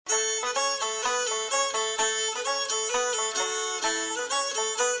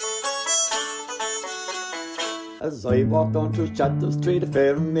As I walked down through Chatham Street, a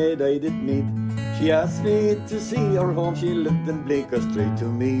fair maid I did meet. She asked me to see her home, she lived in Bleecker Street. To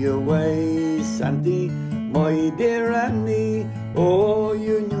me away, Sandy, my dear Annie. Oh,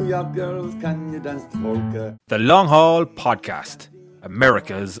 you New York girls, can you dance the polka? The Long Haul Podcast,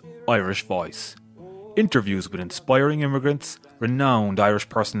 America's Irish Voice. Interviews with inspiring immigrants, renowned Irish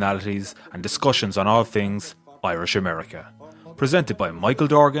personalities, and discussions on all things Irish America. Presented by Michael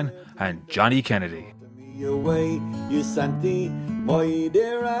Dorgan and Johnny Kennedy. If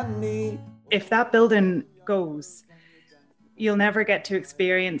that building goes, you'll never get to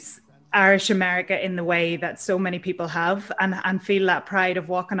experience Irish America in the way that so many people have, and feel that pride of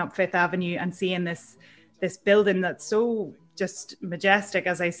walking up Fifth Avenue and seeing this building that's so just majestic,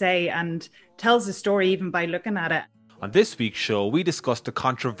 as I say, and tells a story even by looking at it. On this week's show, we discussed the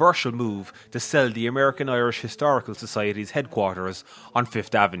controversial move to sell the American Irish Historical Society's headquarters on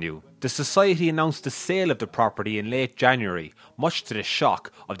Fifth Avenue. The Society announced the sale of the property in late January, much to the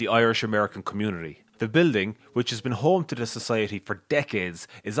shock of the Irish American community. The building, which has been home to the Society for decades,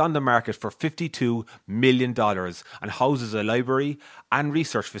 is on the market for $52 million and houses a library and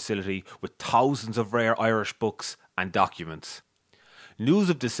research facility with thousands of rare Irish books and documents.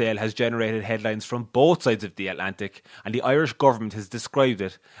 News of the sale has generated headlines from both sides of the Atlantic, and the Irish government has described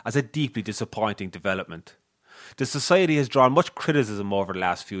it as a deeply disappointing development. The Society has drawn much criticism over the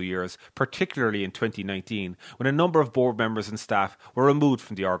last few years, particularly in 2019, when a number of board members and staff were removed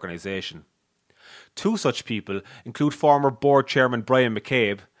from the organisation. Two such people include former board chairman Brian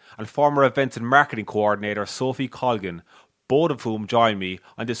McCabe and former events and marketing coordinator Sophie Colgan, both of whom join me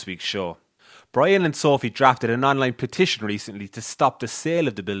on this week's show. Brian and Sophie drafted an online petition recently to stop the sale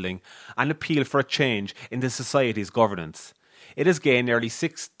of the building and appeal for a change in the Society's governance. It has gained nearly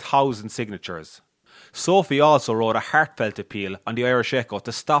 6,000 signatures. Sophie also wrote a heartfelt appeal on the Irish Echo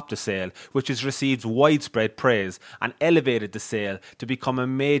to stop the sale, which has received widespread praise and elevated the sale to become a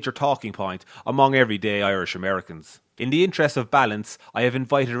major talking point among everyday Irish Americans. In the interest of balance, I have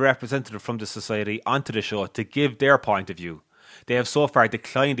invited a representative from the Society onto the show to give their point of view. They have so far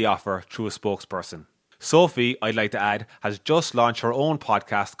declined the offer through a spokesperson. Sophie, I'd like to add, has just launched her own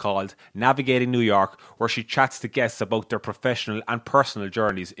podcast called Navigating New York, where she chats to guests about their professional and personal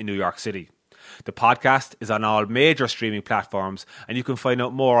journeys in New York City. The podcast is on all major streaming platforms, and you can find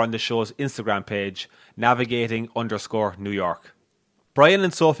out more on the show's Instagram page, navigating_New York. Brian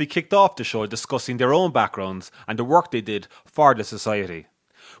and Sophie kicked off the show discussing their own backgrounds and the work they did for the Society.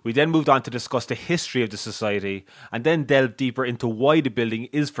 We then moved on to discuss the history of the Society and then delved deeper into why the building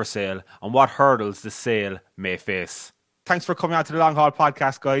is for sale and what hurdles the sale may face. Thanks for coming on to the Long Haul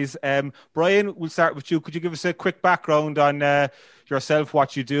Podcast, guys. Brian, we'll start with you. Could you give us a quick background on yourself,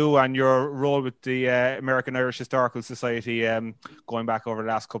 what you do, and your role with the American Irish Historical Society going back over the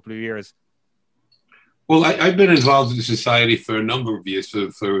last couple of years? Well, I've been involved in the Society for a number of years,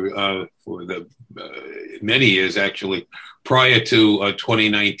 for many years, actually, prior to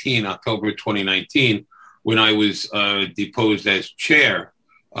 2019, October 2019, when I was deposed as chair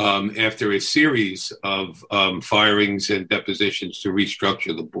after a series of firings and depositions to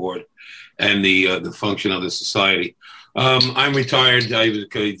restructure the board and the function of the Society. I'm retired. I was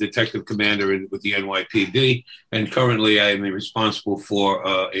a detective commander with the NYPD, and currently I am responsible for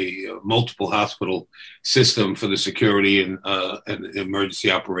a multiple hospital system for the security and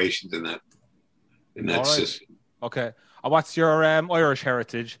emergency operations in that system. Okay. And what's your Irish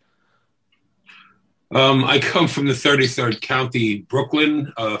heritage? I come from the 33rd County,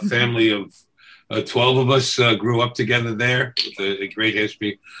 Brooklyn, a family of 12 of us grew up together there with a great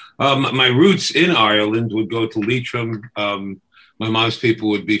history. My roots in Ireland would go to Leitrim. My mom's people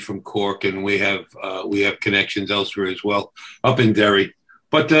would be from Cork, and we have connections elsewhere as well, up in Derry.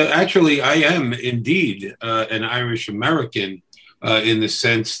 But actually, I am indeed an Irish American in the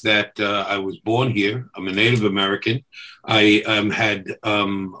sense that I was born here. I'm a Native American. We've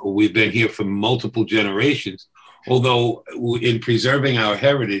been here for multiple generations. Although in preserving our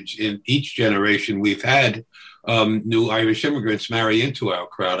heritage in each generation, we've had new Irish immigrants marry into our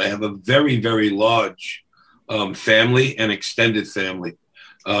crowd. I have a very, very large family and extended family.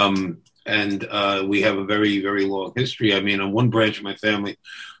 And we have a very, very long history. I mean, on one branch of my family,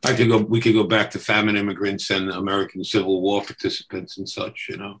 we could go back to famine immigrants and American Civil War participants and such,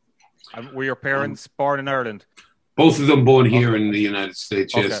 you know. Were your parents born in Ireland? Both of them born here in the United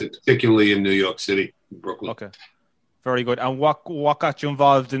States, yes, particularly in New York City, Brooklyn. Okay. Very good. And what got you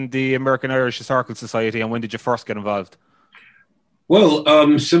involved in the American Irish Historical Society, and when did you first get involved?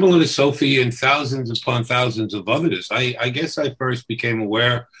 Well, similar to Sophie and thousands upon thousands of others, I guess I first became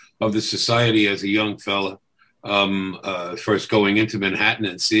aware of the Society as a young fella, first going into Manhattan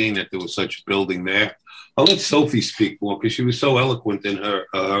and seeing that there was such a building there. I'll let Sophie speak more because she was so eloquent in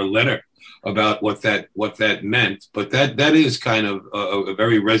her letter about what that meant. But that is kind of a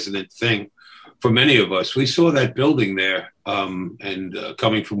very resonant thing for many of us. We saw that building there, and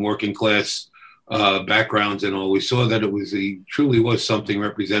coming from working class backgrounds and all, we saw that it truly was something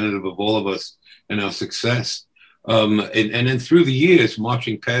representative of all of us and our success. And then through the years,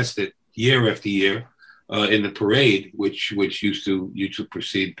 marching past it year after year in the parade, which used to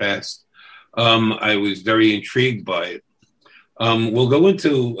proceed past, I was very intrigued by it. We'll go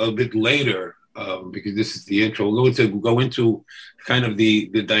into a bit later, because this is the intro. We'll go into kind of the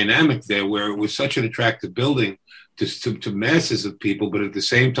dynamic there, where it was such an attractive building to masses of people, but at the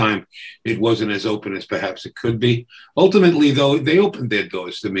same time, it wasn't as open as perhaps it could be. Ultimately, though, they opened their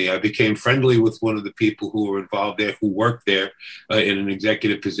doors to me. I became friendly with one of the people who were involved there, who worked there in an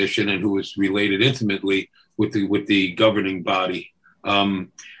executive position, and who was related intimately with the governing body. And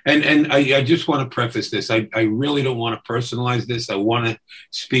I just want to preface this. I really don't want to personalize this. I want to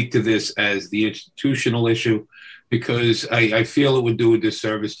speak to this as the institutional issue, because I feel it would do a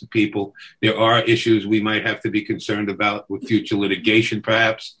disservice to people. There are issues we might have to be concerned about with future litigation,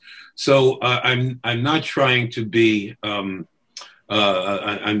 perhaps. So I'm not trying to be. I'm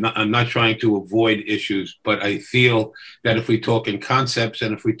not trying to avoid issues, but I feel that if we talk in concepts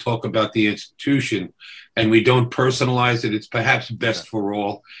and if we talk about the institution and we don't personalize it, it's perhaps best for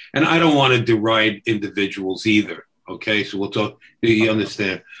all. And I don't want to deride individuals either. Okay, so we'll talk. You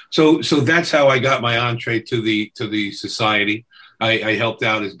understand? So that's how I got my entree to the society. I helped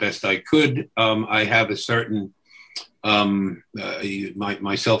out as best I could. I have a certain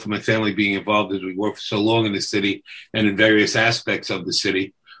myself and my family being involved as we worked for so long in the city and in various aspects of the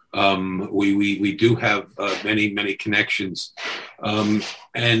city. We do have many connections,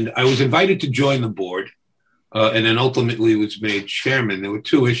 and I was invited to join the board. And then ultimately was made chairman. There were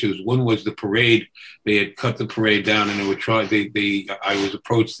two issues. One was the parade. They had cut the parade down, and they were trying. I was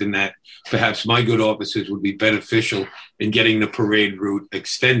approached in that perhaps my good offices would be beneficial in getting the parade route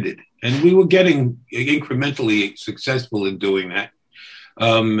extended, and we were getting incrementally successful in doing that.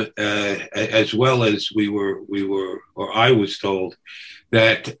 As well as I was told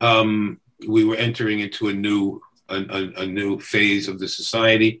that we were entering into a new phase of the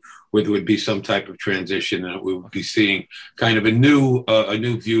society, where there would be some type of transition, and we would be seeing kind of a new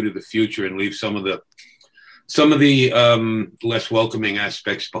view to the future, and leave some of the less welcoming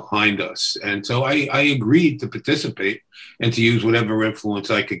aspects behind us. And so I agreed to participate and to use whatever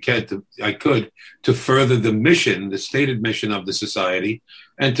influence I could to further the mission, the stated mission of the society,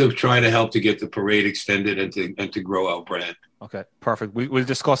 and to try to help to get the parade extended and to grow our brand. Okay, perfect. We'll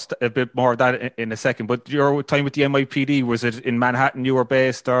discuss a bit more of that in a second. But your time with the NYPD, was it in Manhattan you were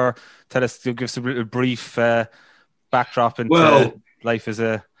based, or give us a brief backdrop into life as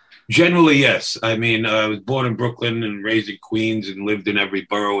a... Generally, yes. I mean, I was born in Brooklyn and raised in Queens and lived in every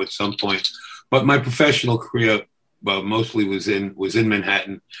borough at some point. But my professional career mostly was in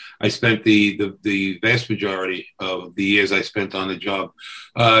Manhattan. I spent the vast majority of the years I spent on the job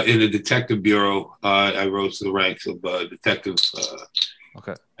in the detective bureau. I rose to the ranks of detective.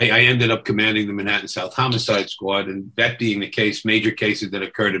 Okay. I ended up commanding the Manhattan South Homicide Squad, and that being the case, major cases that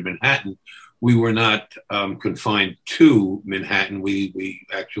occurred in Manhattan, we were not confined to Manhattan. We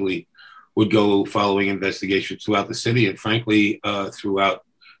actually would go following investigations throughout the city, and frankly, throughout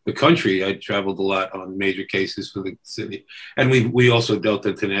the country. I traveled a lot on major cases for the city, and we also dealt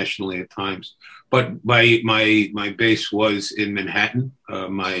internationally at times. But my base was in Manhattan.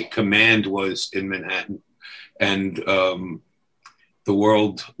 My command was in Manhattan, and the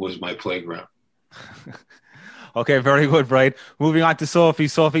world was my playground. Okay, very good, Brian. Moving on to Sophie.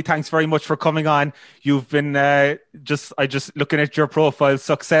 Sophie, thanks very much for coming on. You've been just looking at your profile.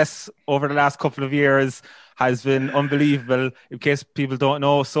 Success over the last couple of years has been unbelievable. In case people don't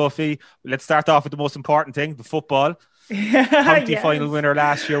know, Sophie, let's start off with the most important thing, the football. County final winner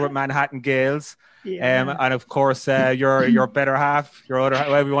last year with Manhattan Gales. Yeah. And of course, your better half, your other,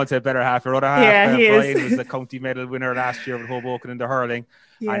 well, we won't say better half, your other half, Brian, was the county medal winner last year with Hoboken in the hurling.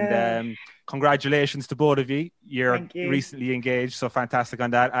 Yeah. And congratulations to both of you. You're recently engaged, so fantastic on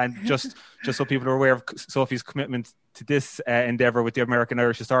that. And just so people are aware of Sophie's commitment to this endeavour with the American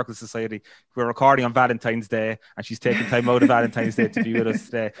Irish Historical Society, we're recording on Valentine's Day, and she's taking time out of Valentine's Day to be with us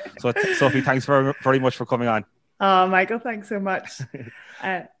today. So, Sophie, thanks very, very much for coming on. Oh, Michael, thanks so much.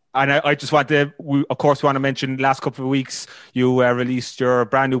 And I just want to, of course, want to mention last couple of weeks, you released your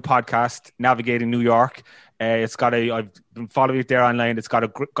brand new podcast, Navigating New York. I've been following it there online. It's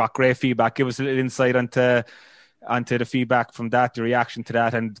got great feedback. Give us a little insight onto the feedback from that, the reaction to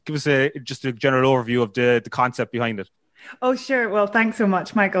that, and give us just a general overview of the concept behind it. Oh, sure. Well, thanks so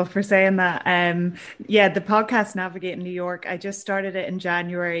much, Michael, for saying that. Yeah, the podcast Navigate in New York, I just started it in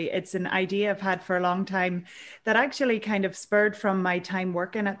January. It's an idea I've had for a long time that actually kind of spurred from my time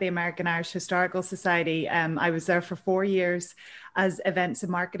working at the American Irish Historical Society. I was there for 4 years as events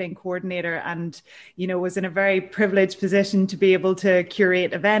and marketing coordinator, and was in a very privileged position to be able to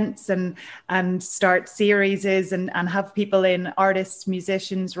curate events and start series and have people in, artists,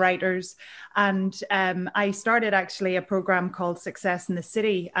 musicians, writers. And I started actually a program called Success in the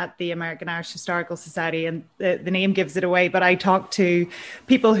City at the American Irish Historical Society, and the name gives it away, but I talked to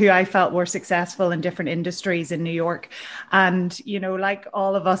people who I felt were successful in different industries in New York. And like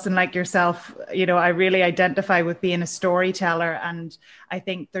all of us and like yourself, I really identify with being a storyteller, and I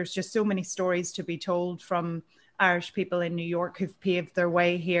think there's just so many stories to be told from Irish people in New York who've paved their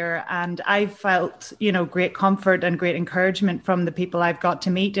way here. And I've felt, great comfort and great encouragement from the people I've got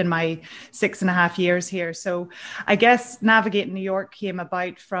to meet in my 6.5 years here. So I guess Navigate in New York came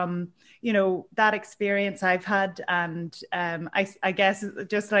about from, that experience I've had. And I guess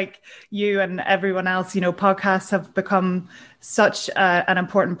just like you and everyone else, podcasts have become such an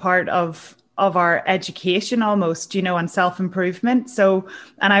important part of our education almost, and self-improvement. So,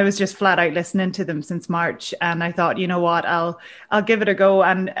 and I was just flat out listening to them since March, and I thought, what, I'll give it a go.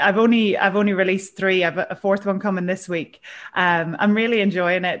 And I've only released 3. I've a 4th one coming this week. I'm really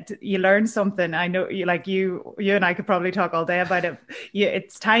enjoying it. You learn something. I know you and I could probably talk all day about it.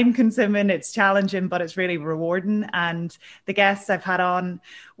 It's time consuming, it's challenging, but it's really rewarding. And the guests I've had on,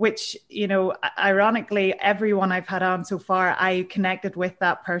 which, ironically, everyone I've had on so far, I connected with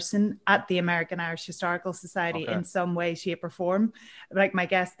that person at the American Irish Historical Society in some way, shape or form. Like my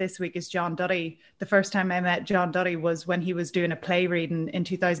guest this week is John Duddy. The first time I met John Duddy was when he was doing a play reading in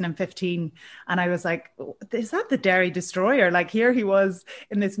 2015. And I was like, is that the Derry Destroyer? Like here he was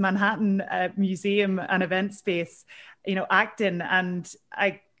in this Manhattan museum and event space, acting. And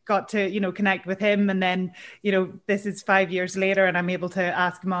I got to connect with him, and then this is 5 years later and I'm able to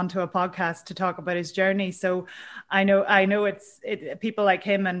ask him onto a podcast to talk about his journey. So I know it's people like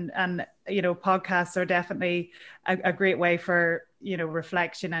him and podcasts are definitely a great way for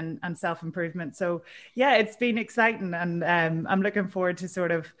reflection and self-improvement. So yeah, it's been exciting, and I'm looking forward to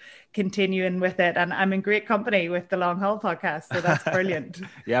sort of continuing with it, and I'm in great company with the Long Haul podcast, so that's brilliant.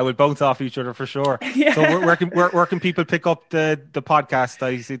 Yeah, we'll bounce off each other for sure. Yeah. So where can people pick up the podcast?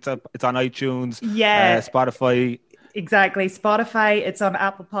 It's on iTunes, Spotify. Exactly. Spotify, it's on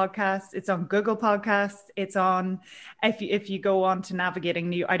Apple Podcasts, it's on Google Podcasts, it's on, if you go on to Navigating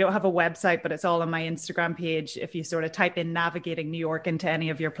New York, I don't have a website, but it's all on my Instagram page. If you sort of type in Navigating New York into any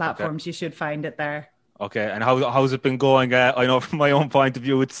of your platforms, you should find it there. Okay. And how's it been going? I know from my own point of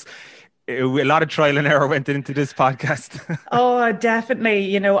view, a lot of trial and error went into this podcast. Oh,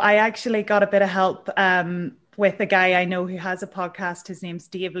 definitely. I actually got a bit of help with a guy I know who has a podcast. His name's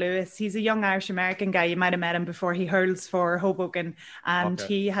Dave Lewis. He's a young Irish-American guy. You might have met him before. He hurls for Hoboken, and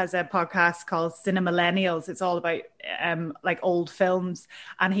he has a podcast called Cinemillennials. It's all about like old films.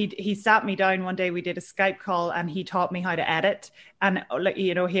 And he sat me down one day. We did a Skype call, and he taught me how to edit. And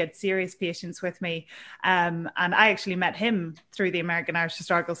he had serious patience with me. And I actually met him through the American Irish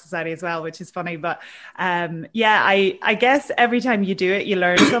Historical Society as well, which is funny. But I guess every time you do it, you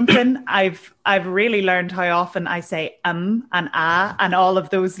learn something. I've really learned how often I say and ah and all of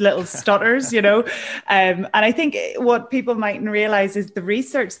those little stutters, and I think what people mightn't realize is the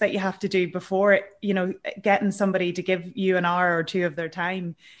research that you have to do before, getting somebody to give you an hour or 2 of their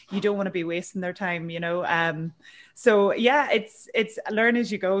time. You don't want to be wasting their time, So yeah, it's learn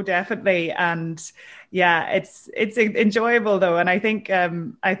as you go, definitely. And yeah, it's enjoyable though. And I think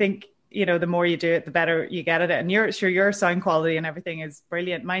the more you do it, the better you get at it. And your sound quality and everything is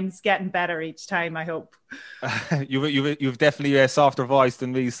brilliant. Mine's getting better each time, I hope. You've definitely a softer voice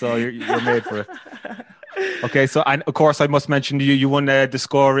than me, so you're made for it. Okay, so, and of course I must mention you won the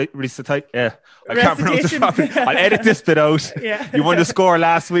score recitation. Yeah, I can't pronounce it properly. I'll edit this bit out. Yeah. You won the score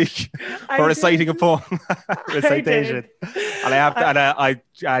last week for reciting a poem. Recitation. And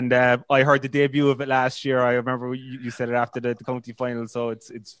I heard the debut of it last year. I remember you said it after the county final, so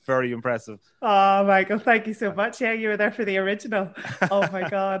it's very impressive. Oh, Michael, thank you so much. Yeah, you were there for the original. Oh my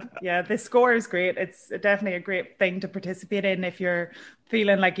God. Yeah, the score is great. It's definitely a great thing to participate in if you're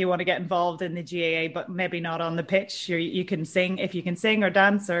feeling like you want to get involved in the GAA, but maybe not on the pitch. You can sing. If you can sing or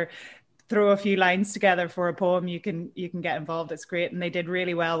dance or throw a few lines together for a poem, you can get involved. It's great. And they did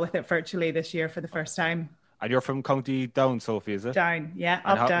really well with it virtually this year for the first time. And you're from County Down, Sophie, is it? Down, yeah,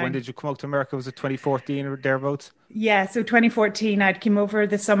 Down. When did you come out to America? Was it 2014 or thereabouts? Yeah, so 2014, I'd come over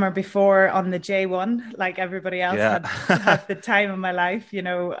the summer before on the J1, like everybody else. Had the time of my life.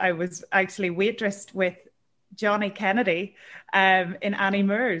 I was actually waitressed with Johnny Kennedy in Annie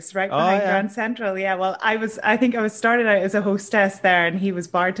Moore's, right behind Grand Central. Yeah, well, I think I was started out as a hostess there, and he was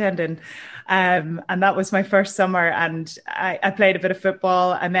bartending. And that was my first summer, and I played a bit of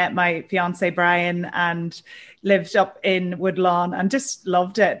football. I met my fiance Brian and lived up in Woodlawn and just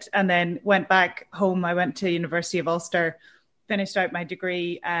loved it. And then went back home. I went to University of Ulster, finished out my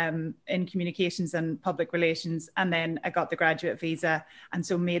degree in communications and public relations, and then I got the graduate visa, and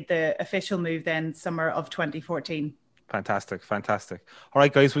so made the official move then summer of 2014. Fantastic. All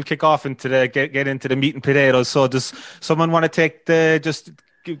right, guys, we'll kick off into get into the meat and potatoes. So does someone want to take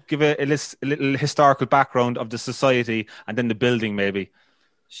give a little historical background of the society and then the building maybe?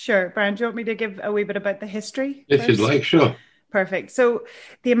 Sure. Brian, do you want me to give a wee bit about the history? If you'd like, sure. Perfect. So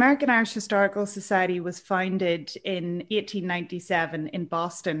the American Irish Historical Society was founded in 1897 in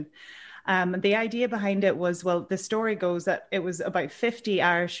Boston. The idea behind it was, well, the story goes that it was about 50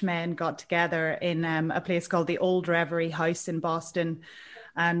 Irish men got together in a place called the Old Reverie House in Boston.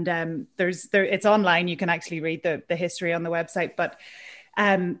 And it's online. You can actually read the history on the website. But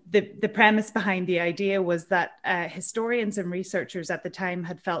the premise behind the idea was that historians and researchers at the time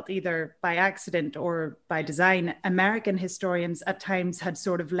had felt, either by accident or by design, American historians at times had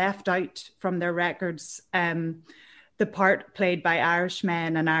sort of left out from their records the part played by Irish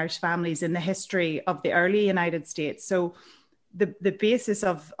men and Irish families in the history of the early United States. So the basis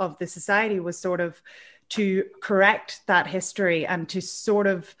of the society was sort of to correct that history and to sort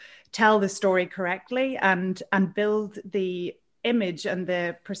of tell the story correctly and build the image and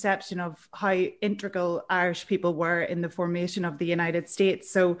the perception of how integral Irish people were in the formation of the United States.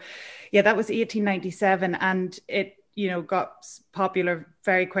 So yeah, that was 1897, and it, got popular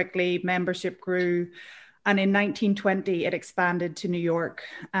very quickly. Membership grew. And in 1920, it expanded to New York.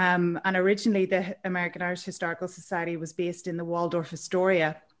 And originally, the American Irish Historical Society was based in the Waldorf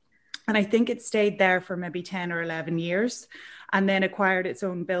Astoria. And I think it stayed there for maybe 10 or 11 years, and then acquired its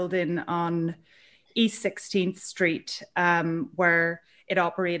own building on East 16th Street, where it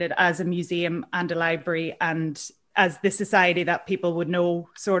operated as a museum and a library, and as the society that people would know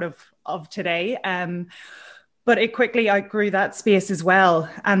sort of today. But it quickly outgrew that space as well.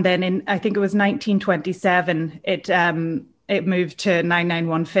 And then I think it was 1927, it moved to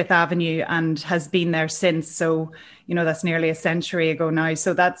 991 Fifth Avenue and has been there since. So, that's nearly a century ago now.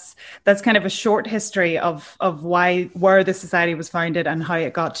 So that's kind of a short history of where the society was founded and how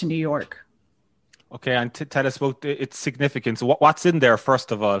it got to New York. Okay, and tell us about its significance. What's in there,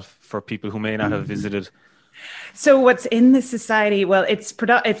 first of all, for people who may not have visited? So what's in the society? Well, it's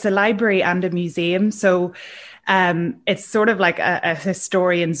a library and a museum. So it's sort of like a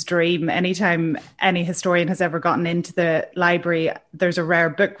historian's dream. Anytime any historian has ever gotten into the library, there's a rare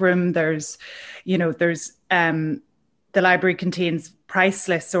book room. The library contains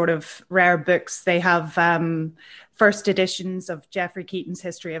priceless sort of rare books. They have first editions of Geoffrey Keaton's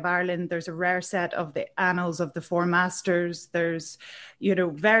History of Ireland. There's a rare set of the Annals of the Four Masters. There's,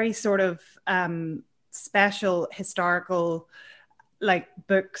 very sort of special historical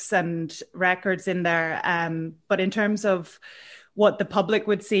books and records in there. But in terms of what the public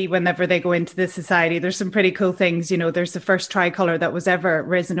would see whenever they go into the society, there's some pretty cool things. There's the first tricolour that was ever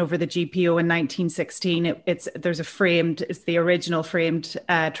risen over the GPO in 1916. It's the original framed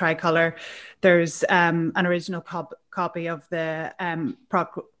tricolour. There's an original copy of the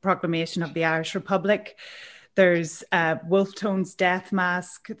Proclamation of the Irish Republic. There's Wolfe Tone's Death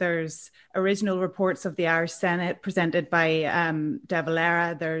Mask. There's original reports of the Irish Senate presented by De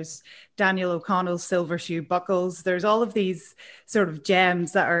Valera. There's Daniel O'Connell's Silver Shoe Buckles. There's all of these sort of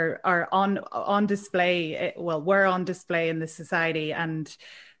gems that are on display. Were on display in the society, and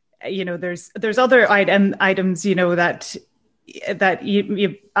there's other items that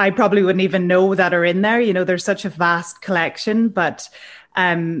I probably wouldn't even know that are in there. There's such a vast collection, but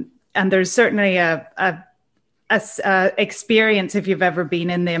and there's certainly a experience, if you've ever been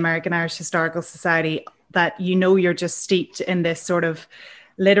in the American Irish Historical Society, that you're just steeped in this sort of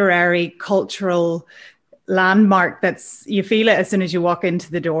literary, cultural landmark you feel it as soon as you walk into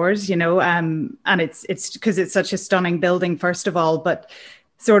the doors, and it's because it's such a stunning building, first of all, but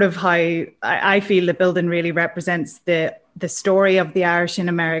sort of how I feel the building really represents the story of the Irish in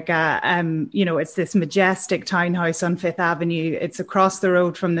America. It's this majestic townhouse on Fifth Avenue. It's across the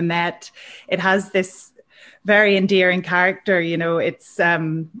road from the Met. It has this very endearing character.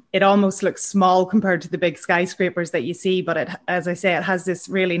 It almost looks small compared to the big skyscrapers that you see, but as I say, it has this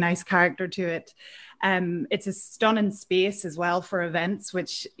really nice character to it. It's a stunning space as well for events,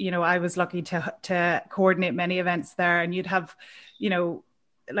 which, I was lucky to coordinate many events there, and you'd have,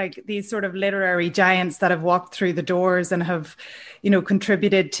 like these sort of literary giants that have walked through the doors and have,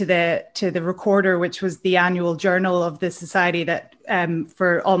 contributed to the Recorder, which was the annual journal of the society that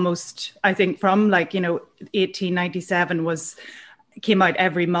for almost, I think from 1897 came out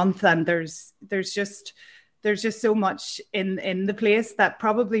every month. And there's just so much in the place that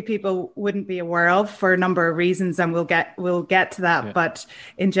probably people wouldn't be aware of for a number of reasons, and we'll get to that. Yeah. But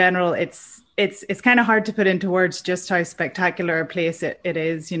in general, it's kind of hard to put into words just how spectacular a place it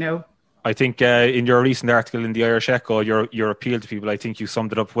is, I think in your recent article in the Irish Echo, your appeal to people, I think you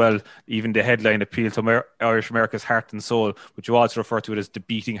summed it up well. Even the headline, appeal to Irish America's heart and soul, which you also refer to it as the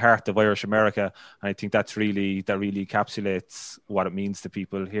beating heart of Irish America. And I think that really encapsulates what it means to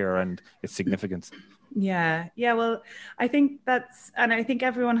people here and its significance. Yeah. Well, I think I think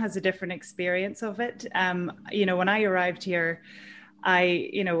everyone has a different experience of it. When I arrived here, I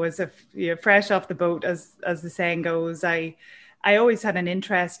was fresh off the boat, as the saying goes. I always had an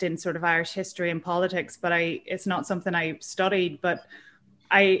interest in sort of Irish history and politics, but it's not something I studied. But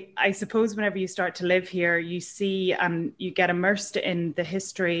I suppose whenever you start to live here, you see and you get immersed in the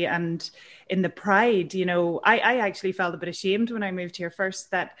history and in the pride. I actually felt a bit ashamed when I moved here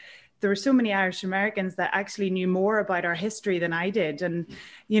first that there were so many Irish Americans that actually knew more about our history than I did. And,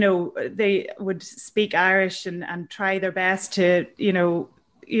 they would speak Irish and try their best to,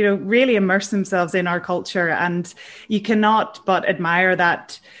 really immerse themselves in our culture. And you cannot but admire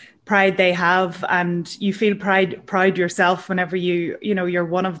that pride they have. And you feel proud yourself whenever you're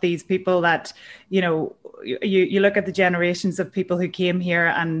one of these people that, you look at the generations of people who came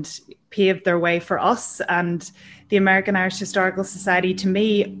here and paved their way for us. And the American Irish Historical Society, to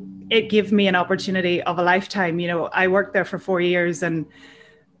me, it gave me an opportunity of a lifetime. I worked there for 4 years, and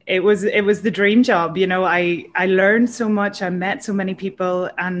it was the dream job. I learned so much. I met so many people,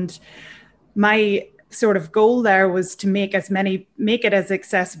 and my sort of goal there was to make it as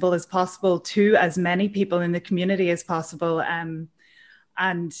accessible as possible to as many people in the community as possible.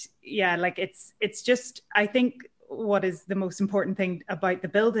 It's just, I think what is the most important thing about the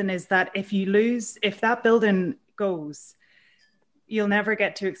building is that if that building goes, you'll never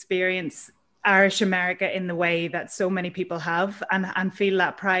get to experience Irish America in the way that so many people have, and feel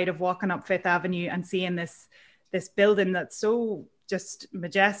that pride of walking up Fifth Avenue and seeing this building that's so just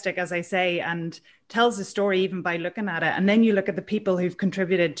majestic, as I say, and tells a story even by looking at it. And then you look at the people who've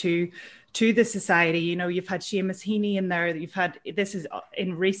contributed to the society. You've had Seamus Heaney in there. This is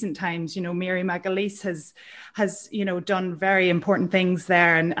in recent times, Mary McAleese has done very important things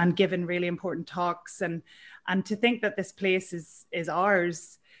there and given really important talks. And to think that this place is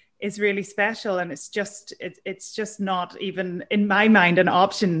ours is really special. And it's just not even, in my mind, an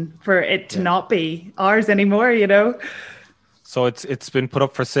option for it to not be ours anymore, So it's been put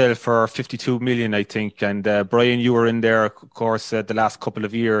up for sale for 52 million, I think. And Brian, you were in there, of course, the last couple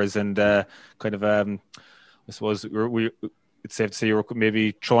of years, and I suppose it's safe to say you were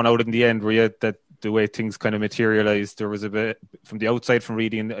maybe thrown out in the end, were you, that the way things kind of materialized? There was a bit from the outside, from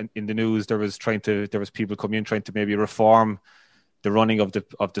reading in the news, there was people coming in trying to maybe reform the running of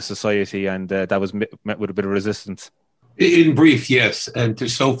the society, and that was met with a bit of resistance. In brief, yes. And to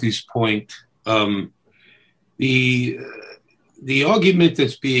Sophie's point, the argument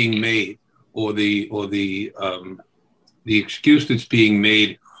that's being made, or the excuse that's being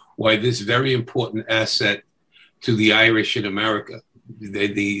made, why this very important asset to the Irish in America,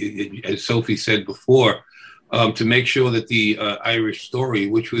 as Sophie said before, to make sure that the Irish story,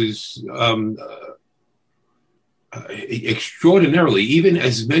 which was extraordinarily, even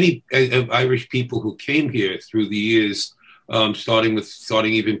as many Irish people who came here through the years,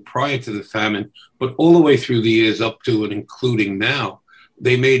 starting even prior to the famine, but all the way through the years up to and including now,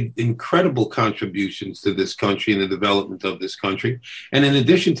 they made incredible contributions to this country and the development of this country. And in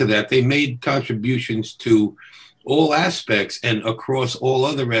addition to that, they made contributions to all aspects and across all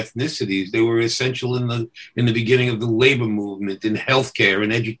other ethnicities. They were essential in the beginning of the labor movement, in healthcare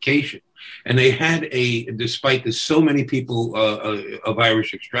and education. And they had despite so many people of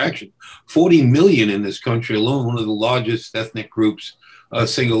Irish extraction, 40 million in this country alone, one of the largest ethnic groups,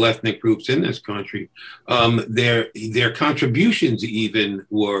 single ethnic groups in this country. Their contributions even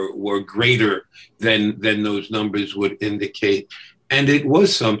were greater than those numbers would indicate. And it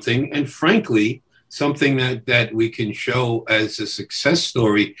was something, and frankly, something that we can show as a success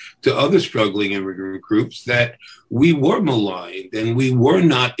story to other struggling immigrant groups, that we were maligned and we were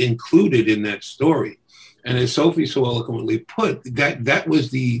not included in that story. And as Sophie so eloquently put, that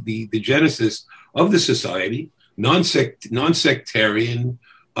was the genesis of the society, non-sectarian.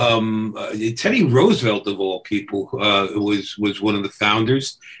 Teddy Roosevelt, of all people, was one of the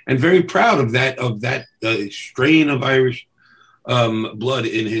founders, and very proud of that strain of Irish blood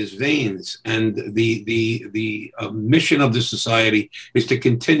in his veins. And the mission of the society is to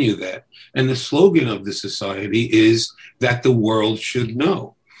continue that. And the slogan of the society is that the world should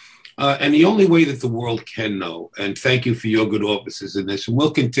know. And the only way that the world can know, and thank you for your good offices in this, and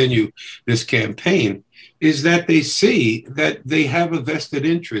we'll continue this campaign, is that they see that they have a vested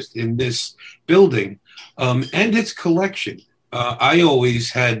interest in this building and its collection. I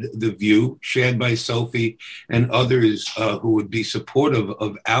always had the view shared by Sophie and others who would be supportive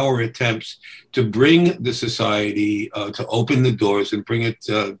of our attempts to bring the society, to open the doors and bring it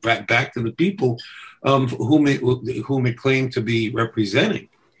back to the people whom it claimed to be representing.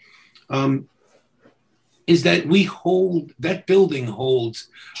 Is that that building holds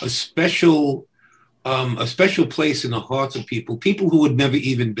a special place in the hearts of people who had never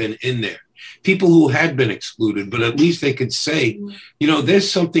even been in there, people who had been excluded, but at least they could say, there's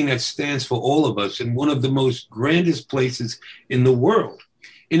something that stands for all of us in one of the most grandest places in the world.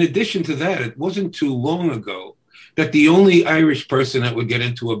 In addition to that, it wasn't too long ago that the only Irish person that would get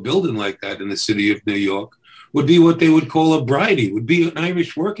into a building like that in the city of New York would be what they would call a bridie, would be an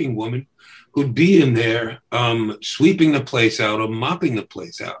Irish working woman who'd be in there sweeping the place out or mopping the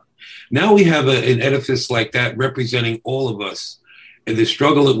place out. Now we have an edifice like that representing all of us and the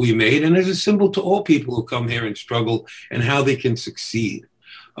struggle that we made, and as a symbol to all people who come here and struggle and how they can succeed.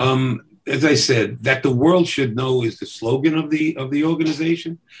 As I said, that the world should know is the slogan of the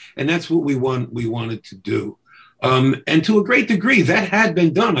organization, and that's what we wanted to do. And to a great degree, that had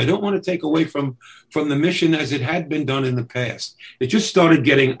been done. I don't want to take away from the mission as it had been done in the past. It just started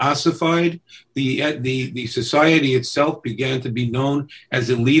getting ossified. The society itself began to be known as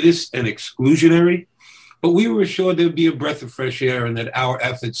elitist and exclusionary. But we were assured there'd be a breath of fresh air, and that our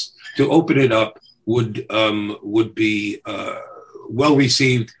efforts to open it up would be well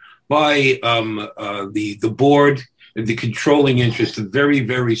received by the board, the controlling interest, the very,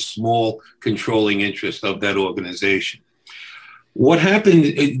 very small controlling interest of that organization. What happened,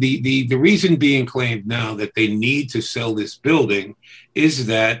 the reason being claimed now that they need to sell this building is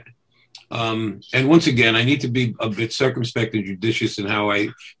that, and once again, I need to be a bit circumspect and judicious in how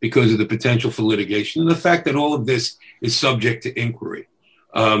because of the potential for litigation and the fact that all of this is subject to inquiry.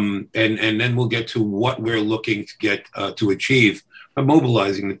 And then we'll get to what we're looking to get to achieve by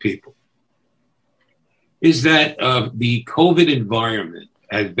mobilizing the people. Is that the COVID environment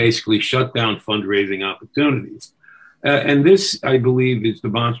has basically shut down fundraising opportunities. And this, I believe, is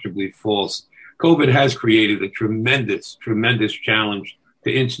demonstrably false. COVID has created a tremendous, tremendous challenge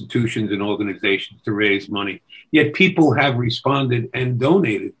to institutions and organizations to raise money. Yet people have responded and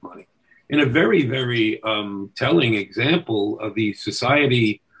donated money. In a very, very telling example of the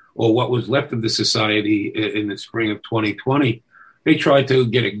society, or what was left of the society in the spring of 2020, they tried to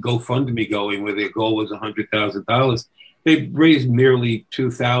get a GoFundMe going where their goal was $100,000. They raised merely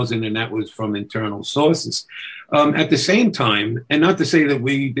 $2,000, and that was from internal sources. At the same time, and not to say that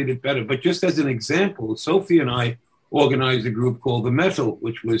we did it better, but just as an example, Sophie and I organized a group called the METHL,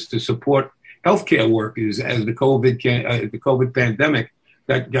 which was to support healthcare workers as the COVID pandemic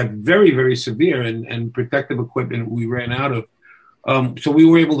that got very, very severe, and protective equipment we ran out of. So we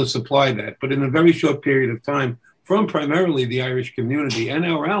were able to supply that. But in a very short period of time, from primarily the Irish community and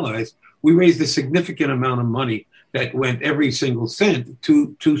our allies, we raised a significant amount of money that went every single cent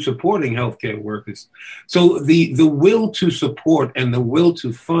to supporting healthcare workers. So the will to support and the will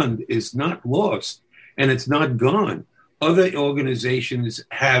to fund is not lost, and it's not gone. Other organizations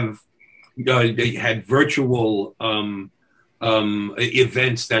have they had virtual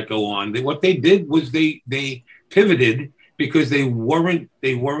events that go on. What they did was they pivoted because they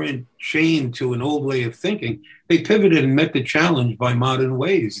weren't chained to an old way of thinking. They pivoted and met the challenge by modern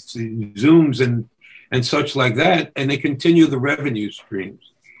ways, Zooms and such like that, and they continue the revenue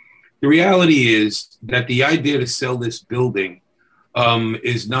streams. The reality is that the idea to sell this building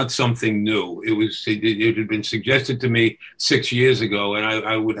is not something new. It had been suggested to me 6 years ago, and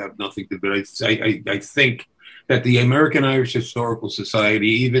I would have nothing to do. I think that the American Irish Historical Society,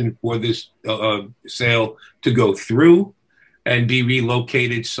 even for this sale to go through and be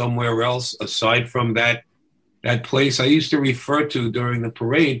relocated somewhere else aside from that place I used to refer to during the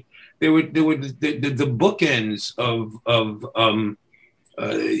parade, there were the bookends of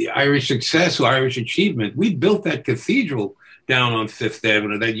Irish success or Irish achievement. We built that cathedral down on Fifth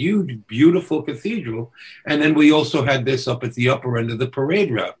Avenue, that huge, beautiful cathedral. And then we also had this up at the upper end of the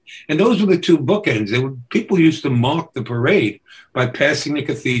parade route. And those were the two bookends. People used to mark the parade by passing the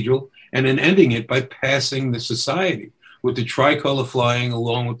cathedral and then ending it by passing the society with the tricolor flying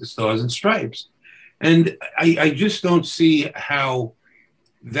along with the stars and stripes. And I just don't see how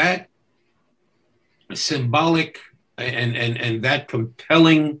that symbolic and that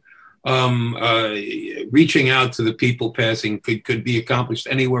compelling reaching out to the people passing could be accomplished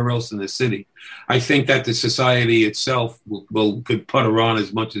anywhere else in the city. I think that the society itself could putter on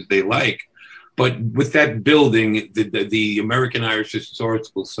as much as they like. But with that building, the American Irish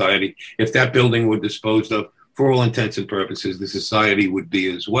Historical Society, if that building were disposed of, for all intents and purposes, the society would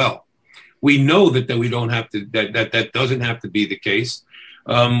be as well. We know that we don't have to, that doesn't have to be the case.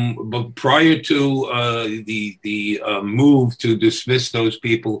 But prior to the move to dismiss those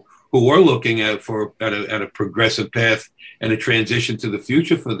people who were looking at a progressive path and a transition to the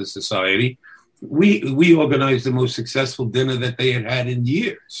future for the society, we organized the most successful dinner that they had had in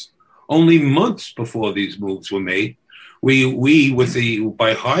years. Only months before these moves were made,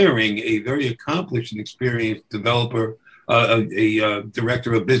 by hiring a very accomplished and experienced developer, a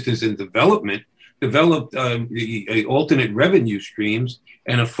director of business and development, developed alternate revenue streams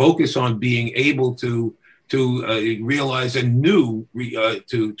and a focus on being able to realize to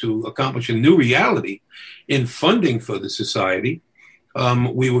accomplish a new reality in funding for the society.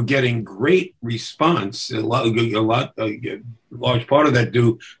 We were getting great response, a large part of that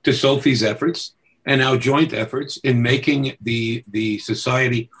due to Sophie's efforts and our joint efforts in making the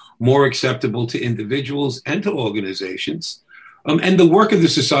society more acceptable to individuals and to organizations. And the work of the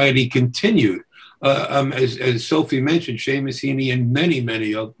society continued. As Sophie mentioned, Seamus Heaney and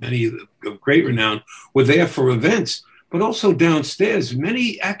many of great renown were there for events, but also downstairs,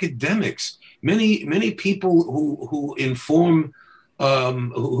 many academics, many people who inform,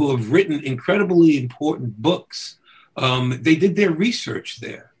 who have written incredibly important books. They did their research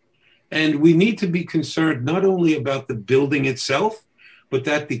there. And we need to be concerned not only about the building itself, but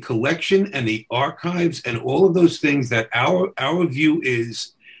that the collection and the archives and all of those things, that our view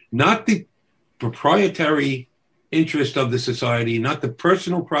is not the proprietary interest of the society, not the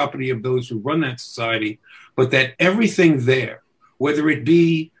personal property of those who run that society, but that everything there, whether it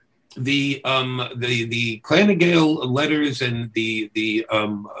be the Clanagale letters and the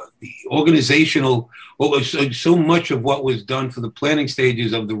organizational, what was so much of what was done for the planning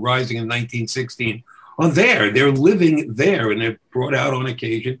stages of the Rising in 1916 are there. They're living there, and they're brought out on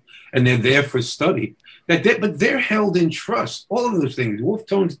occasion, and they're there for study. But they're held in trust. All of those things, Wolfe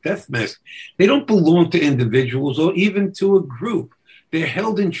Tone's Death Mask, they don't belong to individuals or even to a group. They're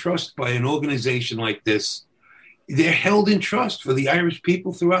held in trust by an organization like this. They're held in trust for the Irish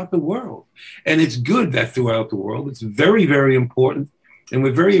people throughout the world. And it's good that throughout the world, it's very, very important. And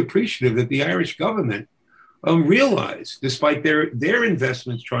we're very appreciative that the Irish government realized, despite their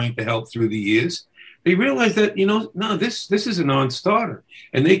investments trying to help through the years, they realized that, no, this is a non-starter.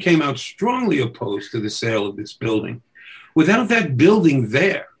 And they came out strongly opposed to the sale of this building. Without that building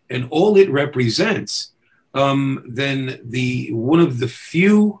there and all it represents, then one of the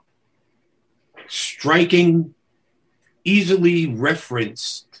few striking, easily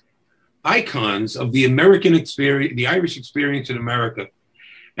referenced icons of the American experience, the Irish experience in America,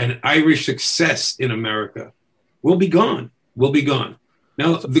 and Irish success in America will be gone.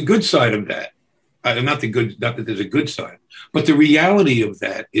 Now, the good side of that, not that there's a good side, but the reality of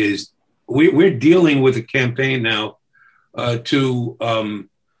that is we're dealing with a campaign now to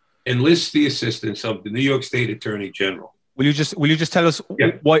enlist the assistance of the New York State Attorney General. Will you just tell us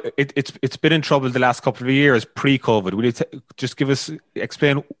why it's been in trouble the last couple of years pre-COVID? Will you just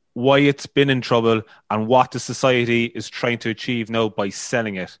explain why it's been in trouble and what the society is trying to achieve now by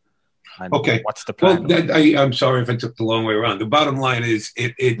selling it? And what's the plan? Well, I'm sorry if I took the long way around. The bottom line is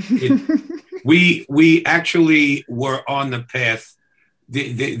we actually were on the path.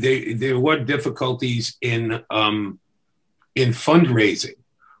 There were difficulties in fundraising,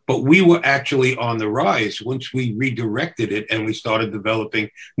 but we were actually on the rise once we redirected it and we started developing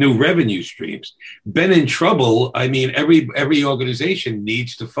new revenue streams. Been in trouble. I mean, every organization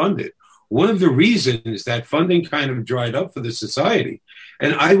needs to fund it. One of the reasons that funding kind of dried up for the society,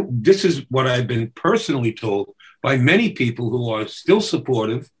 and this is what I've been personally told by many people who are still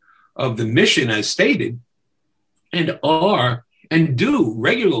supportive of the mission as stated, and do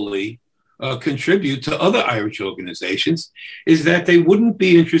regularly contribute to other Irish organizations, is that they wouldn't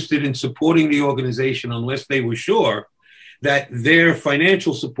be interested in supporting the organization unless they were sure that their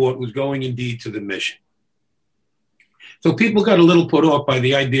financial support was going indeed to the mission. So people got a little put off by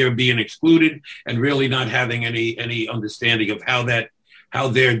the idea of being excluded and really not having any understanding of how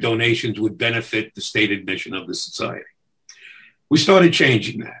their donations would benefit the stated mission of the society. We started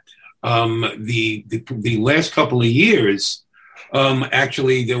changing that. The last couple of years,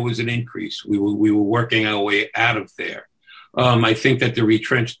 actually, there was an increase. We were working our way out of there. I think that the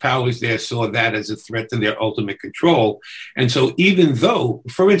retrenched powers there saw that as a threat to their ultimate control. And so even though,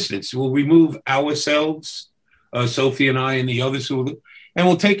 for instance, we'll remove ourselves Sophie and I and the others and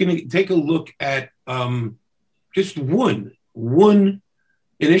we'll take a look at just one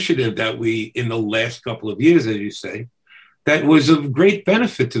initiative that we, in the last couple of years, as you say, that was of great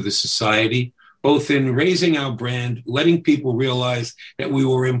benefit to the society, both in raising our brand, letting people realize that we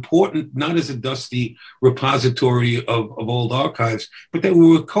were important, not as a dusty repository of old archives, but that we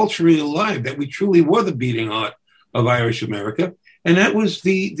were culturally alive, that we truly were the beating heart of Irish America. And that was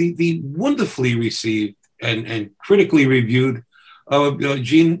the wonderfully received and critically reviewed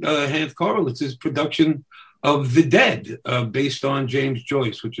Gene Hanth-Korowitz's production of The Dead, based on James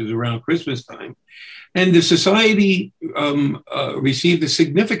Joyce, which is around Christmas time. And the society received a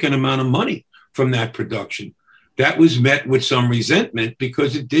significant amount of money from that production. That was met with some resentment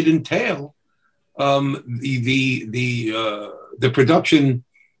because it did entail the production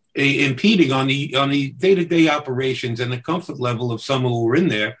impeding on the day-to-day operations and the comfort level of some who were in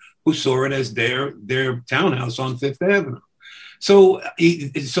there who saw it as their townhouse on Fifth Avenue. So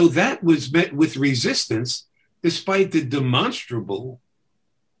that was met with resistance, despite the demonstrable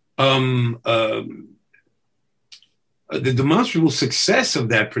success of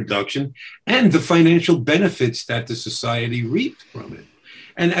that production and the financial benefits that the society reaped from it.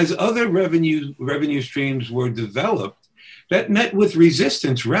 And as other revenue streams were developed, that met with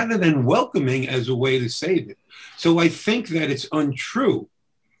resistance rather than welcoming as a way to save it. So I think that it's untrue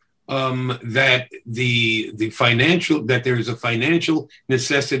that that there is a financial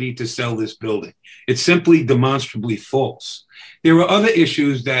necessity to sell this building. It's simply demonstrably false. There are other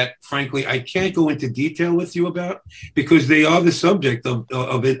issues that, frankly, I can't go into detail with you about because they are the subject of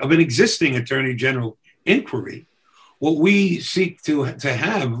an existing Attorney General inquiry. What we seek to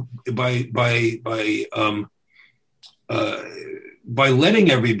have by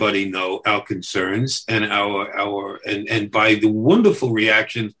letting everybody know our concerns and and by the wonderful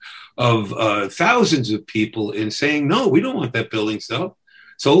reaction of thousands of people in saying, no, we don't want that building sold.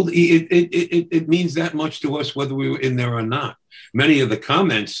 It means that much to us whether we were in there or not. Many of the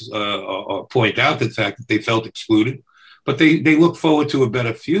comments point out the fact that they felt excluded, but they look forward to a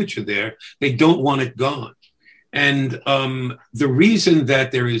better future there. They don't want it gone. And the reason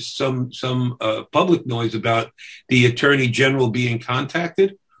that there is some public noise about the Attorney General being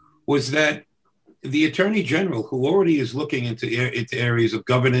contacted was that the Attorney General, who already is looking into areas of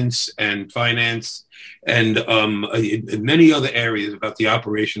governance and finance and in many other areas about the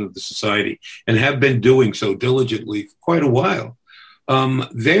operation of the society, and have been doing so diligently for quite a while,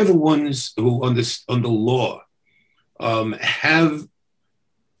 they're the ones who, under law, have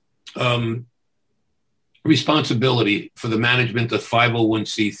responsibility for the management of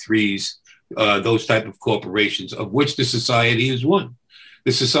 501c3s, those type of corporations, of which the society is one.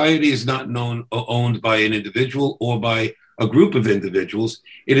 The society is not owned by an individual or by a group of individuals.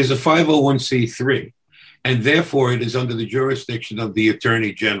 It is a 501c3, and therefore it is under the jurisdiction of the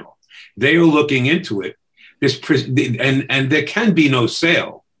Attorney General. They are looking into it, and there can be no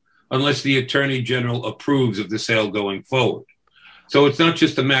sale unless the Attorney General approves of the sale going forward. So it's not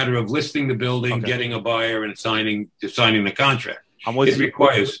just a matter of listing the building, getting a buyer, and signing the contract. It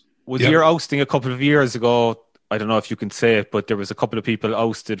requires. Was your ousting a couple of years ago? I don't know if you can say it, but there was a couple of people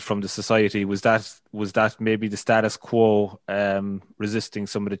ousted from the society. Was that maybe the status quo, resisting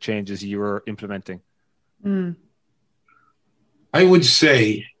some of the changes you were implementing? Mm. I would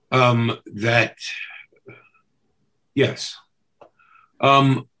say that yes.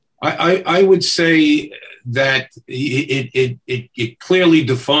 I would say that it clearly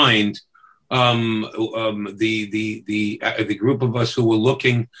defined the group of us who were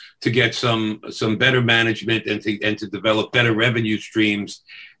looking to get some better management and to develop better revenue streams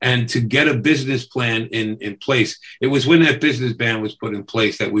and to get a business plan in place. It was when that business plan was put in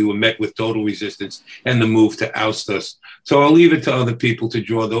place that we were met with total resistance and the move to oust us. So I'll leave it to other people to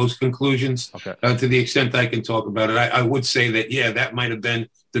draw those conclusions. Okay. To the extent I can talk about it, I would say that, yeah, that might have been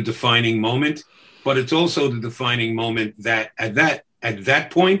the defining moment, but it's also the defining moment that at that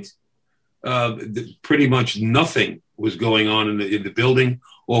point, pretty much nothing was going on in the building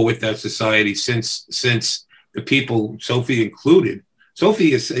or with that society since the people, Sophie included,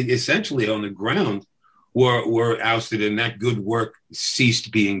 Sophie is essentially on the ground were ousted and that good work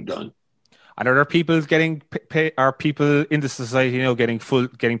ceased being done. And are there people getting paid? Are people in the society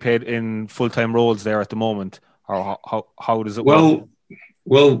getting paid in full-time roles there at the moment, or how does it work?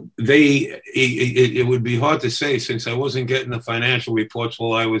 Well, it would be hard to say since I wasn't getting the financial reports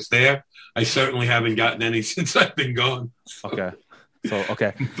while I was there. I certainly haven't gotten any since I've been gone. Okay.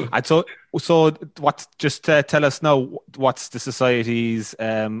 And so what? Just tell us now. What's the society's?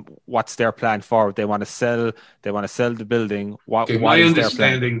 What's their plan forward? They want to sell. They want to sell the building. My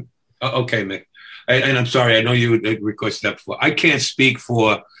understanding. Okay, Mick. And I'm sorry, I know you would request that before. I can't speak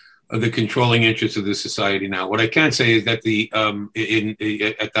for the controlling interests of the society now. What I can say is that at the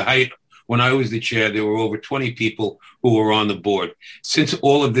height, when I was the chair, there were over 20 people who were on the board. Since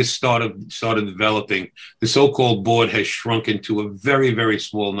all of this started developing, the so-called board has shrunk into a very, very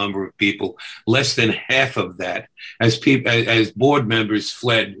small number of people. Less than half of that, as board members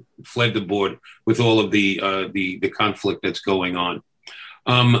fled the board with all of the conflict that's going on.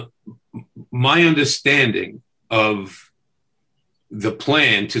 My understanding of the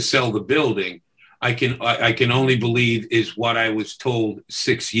plan to sell the building, I can only believe is what I was told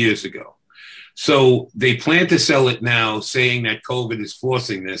 6 years ago. So they plan to sell it now, saying that COVID is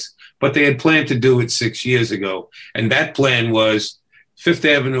forcing this, but they had planned to do it 6 years ago. And that plan was Fifth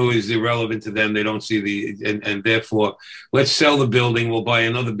Avenue is irrelevant to them. They don't see and therefore let's sell the building. We'll buy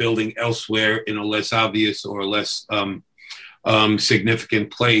another building elsewhere in a less obvious or less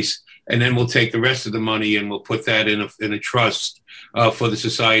significant place. And then we'll take the rest of the money and we'll put that in a trust for the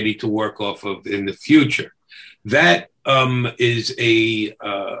society to work off of in the future. That is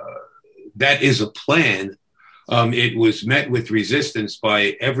a plan. It was met with resistance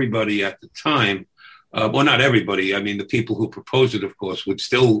by everybody at the time. Well, not everybody. I mean, the people who proposed it, of course, would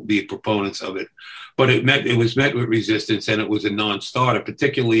still be proponents of it. But it was met with resistance, and it was a non-starter,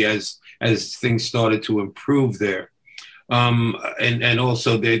 particularly as things started to improve there. And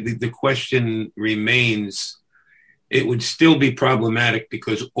also the question remains, it would still be problematic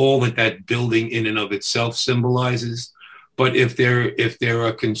because all that building in and of itself symbolizes. But if there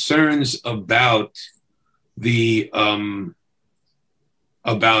are concerns about the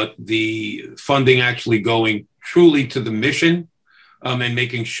funding actually going truly to the mission, and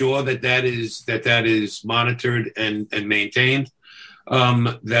making sure that is monitored and maintained,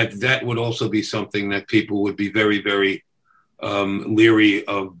 that would also be something that people would be very, very leery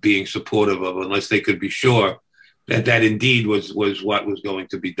of being supportive of, unless they could be sure that indeed was what was going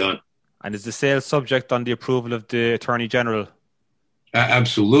to be done. And is the sale subject on the approval of the Attorney General?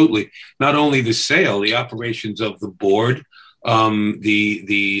 Absolutely. Not only the sale, the operations of the board,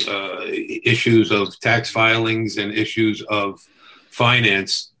 the issues of tax filings and issues of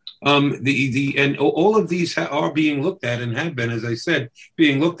finance. And all of these are being looked at and have been, as I said,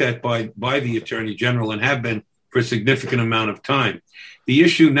 being looked at by the Attorney General and have been for a significant amount of time. The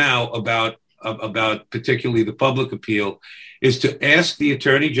issue now about particularly the public appeal is to ask the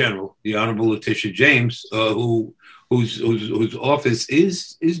Attorney General, the Honorable Letitia James, whose office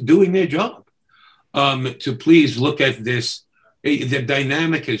is doing their job, to please look at this. The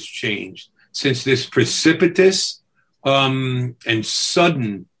dynamic has changed since this precipitous and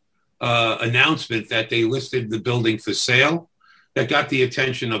sudden announcement that they listed the building for sale, that got the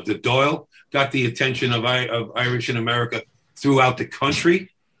attention of the Doyle, got the attention of Irish in America throughout the country.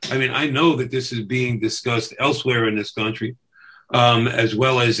 I mean, I know that this is being discussed elsewhere in this country, as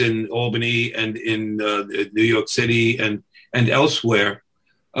well as in Albany and in New York City and elsewhere.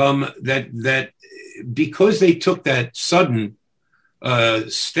 That because they took that sudden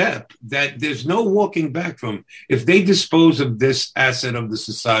step, that there's no walking back from. If they dispose of this asset of the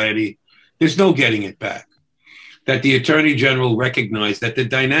society, there's no getting it back. That the Attorney General recognized that the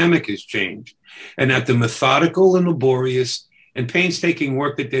dynamic has changed, and that the methodical and laborious and painstaking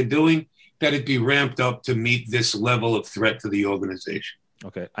work that they're doing, that it be ramped up to meet this level of threat to the organization.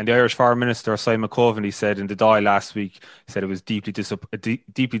 Okay. And the Irish Foreign Minister, Simon Coveney, said in the Dáil last week, said it was deeply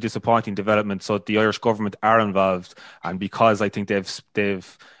disappointing development. So the Irish government are involved. And because I think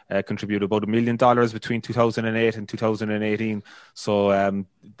they've contributed about $1 million between 2008 and 2018. So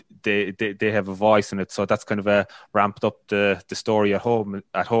they have a voice in it. So that's kind of ramped up the story at home,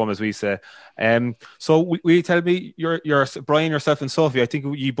 as we say. So we tell me, you're Brian, yourself and Sophie, I think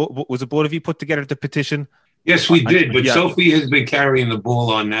was it both of you put together the petition? Yes, we did, but Sophie has been carrying the ball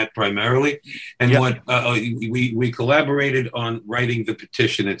on that primarily. And what we collaborated on writing the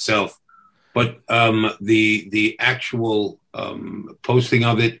petition itself, but the actual posting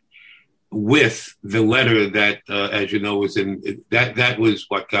of it with the letter that, as you know, was in that was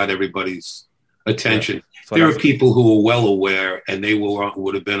what got everybody's attention. Yeah. So there are people who were well aware, and they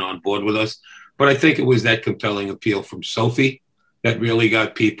would have been on board with us. But I think it was that compelling appeal from Sophie that really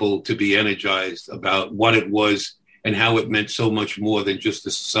got people to be energized about what it was and how it meant so much more than just the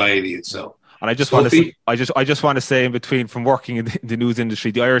society itself. And I just want to say in between, from working in the news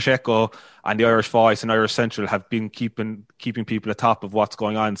industry, the Irish Echo and the Irish Voice and Irish Central have been keeping people atop of what's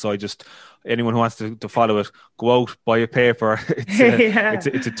going on. So I just anyone who wants to follow it, go out, buy a paper.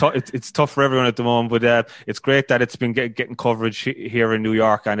 It's tough for everyone at the moment, but it's great that it's been getting coverage here in New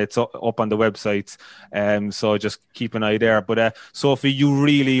York, and it's up on the websites. So just keep an eye there. But Sophie, you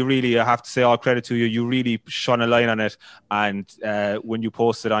really, I have to say all credit to you. You really shone a line on it, and when you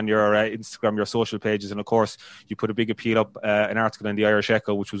posted on your Instagram, your social pages, and of course you put a big appeal up, an article in the Irish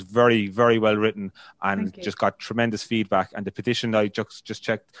Echo, which was very, very well written, and just got tremendous feedback. And the petition, I just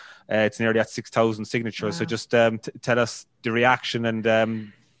checked, it's nearly at 6,000 signatures. Wow. So just tell us the reaction, and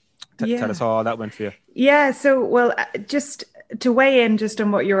tell us how all that went for you. Yeah, so, well, just to weigh in just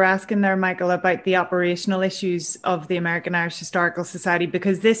on what you were asking there, Michael, about the operational issues of the American Irish Historical Society,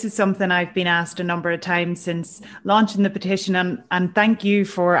 because this is something I've been asked a number of times since launching the petition. And thank you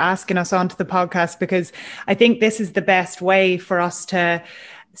for asking us onto the podcast, because I think this is the best way for us to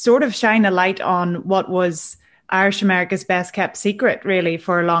sort of shine a light on what was Irish America's best kept secret, really,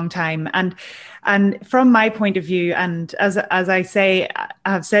 for a long time. And from my point of view, and as I say,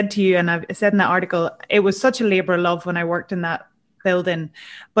 I've said to you, and I've said in that article, it was such a labour of love when I worked in that building,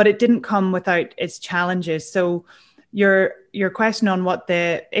 but it didn't come without its challenges. So your question on what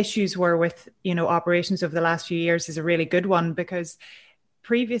the issues were with, operations over the last few years is a really good one, because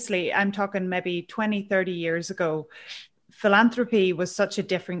previously, I'm talking maybe 20, 30 years ago, philanthropy was such a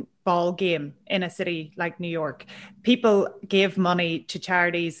different ball game in a city like New York. People gave money to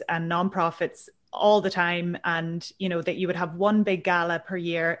charities and nonprofits all the time, and that you would have one big gala per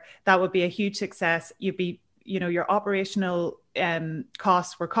year that would be a huge success. You'd be, your operational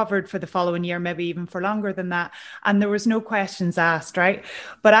costs were covered for the following year, maybe even for longer than that, and there was no questions asked, right?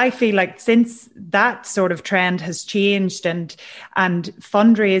 But I feel like since that sort of trend has changed, and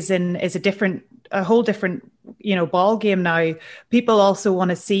fundraising is a whole different ball game now. People also want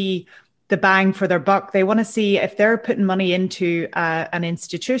to see the bang for their buck. They want to see if they're putting money into an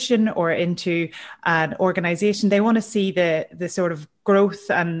institution or into an organization, they want to see the sort of growth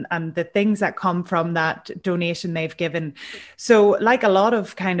and the things that come from that donation they've given. So like a lot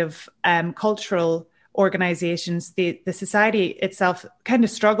of kind of cultural organizations, the society itself kind of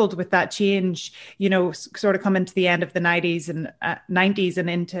struggled with that change, sort of coming to the end of the 90s and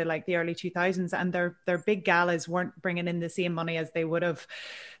into like the early 2000s, and their big galas weren't bringing in the same money as they would have.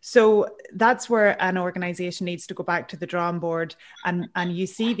 So that's where an organization needs to go back to the drawing board, and you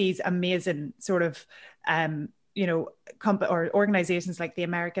see these amazing sort of or organizations like the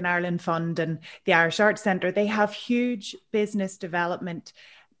American Ireland Fund and the Irish Arts Centre. They have huge business development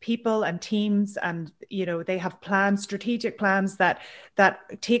people and teams, and they have plans, strategic plans that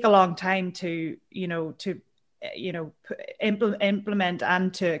take a long time to implement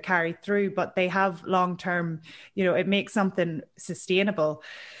and to carry through, but they have long-term, it makes something sustainable.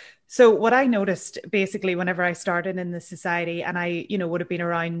 So what I noticed basically whenever I started in the society, and I, would have been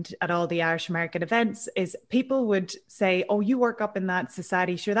around at all the Irish American events, is people would say, oh, you work up in that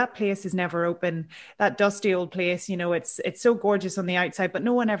society, sure, that place is never open, that dusty old place, it's so gorgeous on the outside, but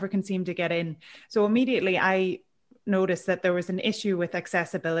no one ever can seem to get in. So immediately I noticed that there was an issue with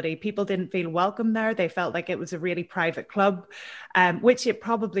accessibility. People didn't feel welcome there. They felt like it was a really private club, which it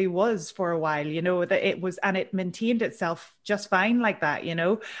probably was for a while, that it was, and it maintained itself just fine like that,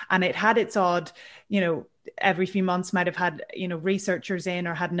 and it had its odd, every few months might have had, researchers in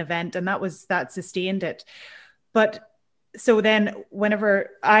or had an event, and that sustained it. But so then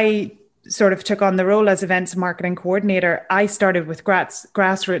whenever I sort of took on the role as events marketing coordinator, I started with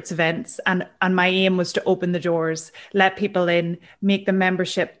grassroots events, and my aim was to open the doors, let people in, make the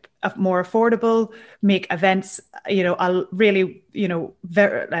membership more affordable, make events, really,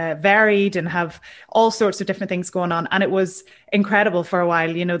 varied, and have all sorts of different things going on. And it was incredible for a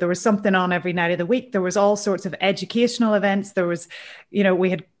while. There was something on every night of the week. There was all sorts of educational events. There was, we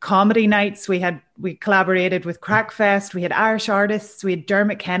had comedy nights. We collaborated with Crackfest. We had Irish artists. We had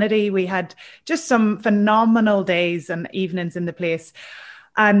Dermot Kennedy. We had just some phenomenal days and evenings in the place.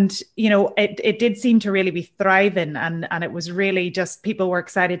 And, it did seem to really be thriving, and it was really just, people were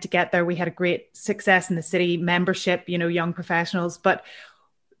excited to get there. We had a great success in the city, membership, young professionals. But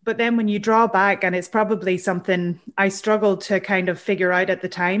then when you draw back, and it's probably something I struggled to kind of figure out at the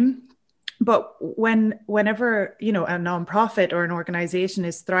time, but whenever, a nonprofit or an organization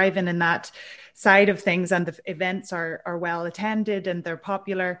is thriving in that side of things, and the events are well attended and they're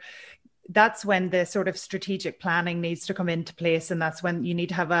popular, that's when the sort of strategic planning needs to come into place. And that's when you need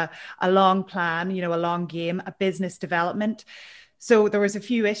to have a long plan, a long game, a business development. So there was a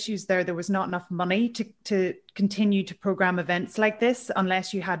few issues there. There was not enough money to continue to program events like this,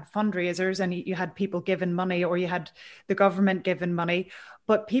 unless you had fundraisers and you had people giving money, or you had the government giving money.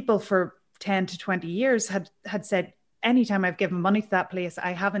 But people for 10 to 20 years had said, anytime I've given money to that place,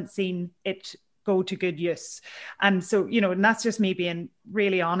 I haven't seen it go to good use. And so, and that's just me being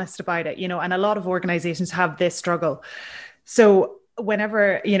really honest about it, and a lot of organizations have this struggle. So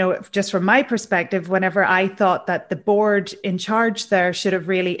whenever, just from my perspective, whenever I thought that the board in charge there should have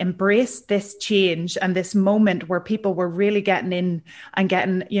really embraced this change and this moment where people were really getting in and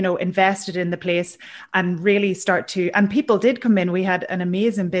getting, invested in the place and really and people did come in. We had an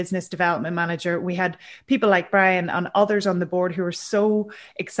amazing business development manager. We had people like Brian and others on the board who were so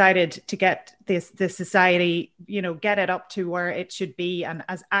excited to get this society, get it up to where it should be and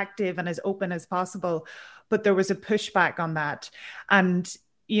as active and as open as possible. But there was a pushback on that. And,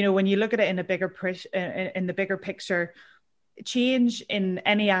 when you look at it in the bigger picture, change in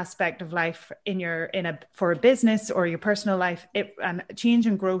any aspect of life for a business or your personal life, and change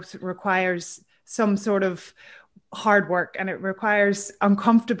and growth requires some sort of hard work, and it requires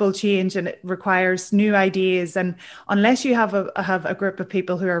uncomfortable change, and it requires new ideas. And unless you have a group of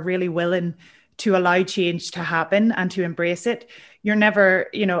people who are really willing to allow change to happen and to embrace it, you're never,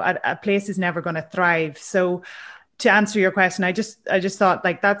 a place is never going to thrive. So to answer your question, I just thought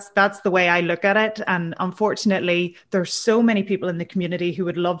like that's the way I look at it. And unfortunately, there's so many people in the community who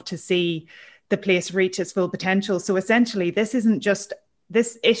would love to see the place reach its full potential. So essentially, this isn't just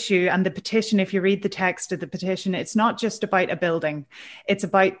this issue and the petition. If you read the text of the petition, it's not just about a building. It's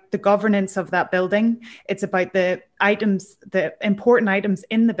about the governance of that building. It's about the important items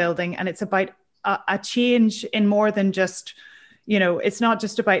in the building. And it's about a change in more than just, it's not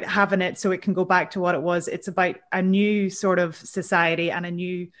just about having it so it can go back to what it was. It's about a new sort of society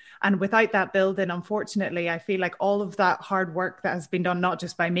and without that building, unfortunately, I feel like all of that hard work that has been done, not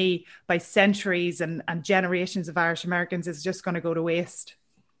just by me, by centuries and generations of Irish Americans, is just going to go to waste.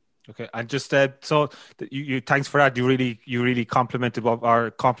 Okay, and just so you thanks for that. You really complimented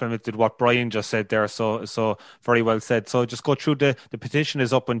what Brian just said there. So very well said. So just go through the petition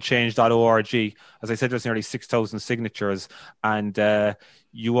is up on change.org. As I said, there's nearly 6,000 signatures, and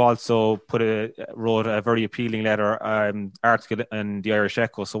you also wrote a very appealing article in the Irish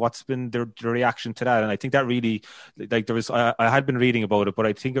Echo. So what's been the reaction to that? And I think that really, I had been reading about it, but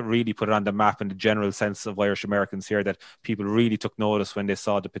I think it really put it on the map in the general sense of Irish Americans here, that people really took notice when they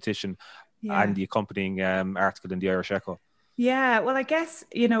saw the petition and the accompanying article in the Irish Echo. Yeah, well, I guess,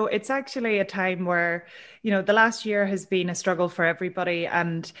 it's actually a time where, the last year has been a struggle for everybody.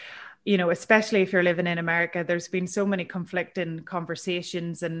 And especially if you're living in America, there's been so many conflicting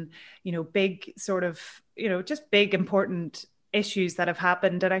conversations and, big sort of, just big important issues that have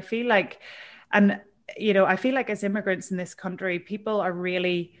happened. And I feel like as immigrants in this country, people are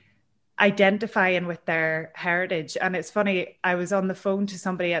really identifying with their heritage. And it's funny, I was on the phone to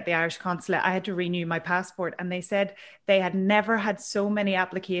somebody at the Irish consulate. I had to renew my passport, and they said they had never had so many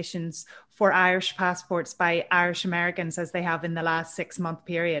applications for Irish passports by Irish Americans as they have in the last 6-month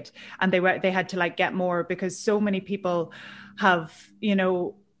period. And they had to get more, because so many people have,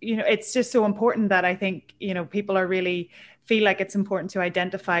 it's just so important that I think, people are really feel like it's important to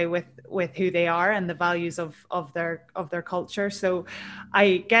identify with who they are and the values of their culture. So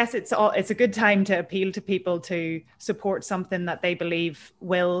I guess it's a good time to appeal to people to support something that they believe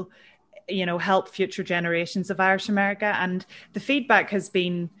will, help future generations of Irish America. And the feedback has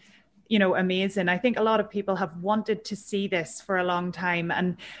been, amazing. I think a lot of people have wanted to see this for a long time.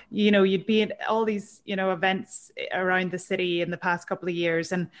 And, you'd be at all these, events around the city in the past couple of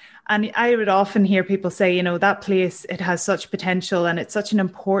years. And I would often hear people say, that place, it has such potential, and it's such an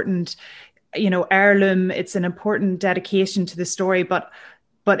important, heirloom. It's an important dedication to the story, but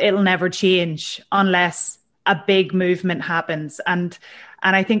it'll never change unless a big movement happens. And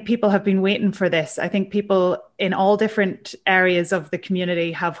I think people have been waiting for this. I think people in all different areas of the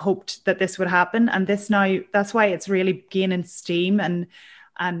community have hoped that this would happen. And that's why it's really gaining steam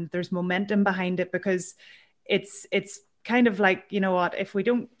and there's momentum behind it, because it's kind of like, if we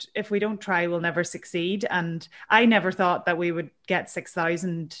don't try, we'll never succeed. And I never thought that we would get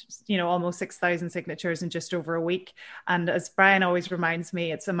 6,000, almost 6,000 signatures in just over a week. And as Brian always reminds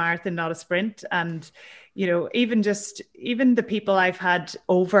me, it's a marathon, not a sprint. And even the people I've had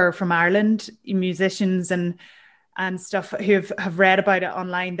over from Ireland, musicians and stuff who have read about it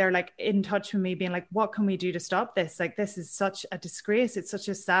online, they're in touch with me being like, what can we do to stop this? This is such a disgrace. It's such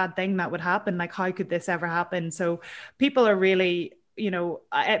a sad thing that would happen. How could this ever happen? So people are really,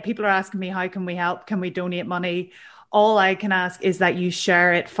 people are asking me, how can we help? Can we donate money? All I can ask is that you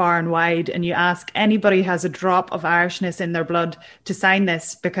share it far and wide, and you ask anybody who has a drop of Irishness in their blood to sign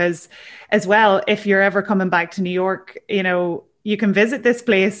this, because as well, if you're ever coming back to New York, you can visit this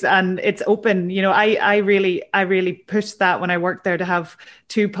place and it's open. I really pushed that when I worked there, to have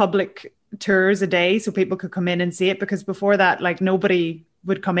 2 public tours a day so people could come in and see it, because before that, like, nobody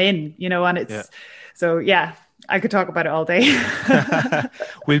would come in, you know, and it's so I could talk about it all day. I'll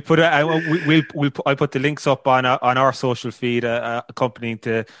put the links up on our social feed accompanying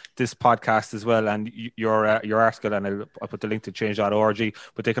to this podcast as well, and your article, and I'll put the link to change.org.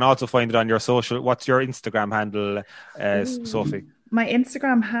 But they can also find it on your social. What's your Instagram handle, Sophie? My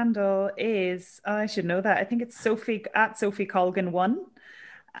Instagram handle is, I should know that. I think it's Sophie Colgan 1.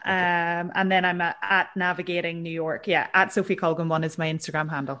 And then I'm at Navigating New York. Yeah, at Sophie Colgan 1 is my Instagram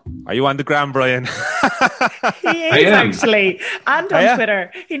handle. Are you on the gram, Brian? He is actually, and on Twitter.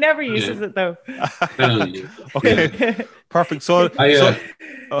 He never uses it though. Okay, perfect. So,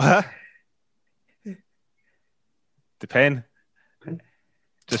 the pen,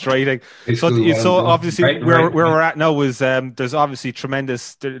 just writing. So obviously, where we're at now is there's obviously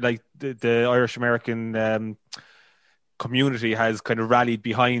tremendous, like the Irish American community has kind of rallied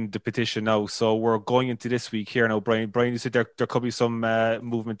behind the petition now. So we're going into this week here now, Brian. Brian, you said there could be some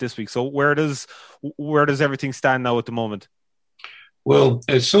movement this week. So where does everything stand now at the moment? Well,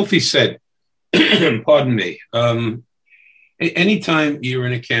 as Sophie said, pardon me, anytime you're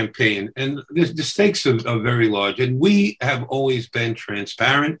in a campaign, and the stakes are very large, and we have always been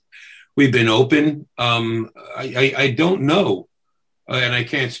transparent. We've been open. I don't know. And I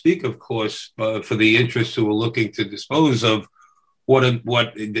can't speak, of course, for the interests who are looking to dispose of what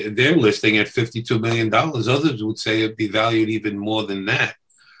they're listing at $52 million. Others would say it'd be valued even more than that.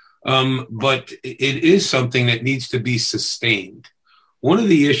 But it is something that needs to be sustained. One of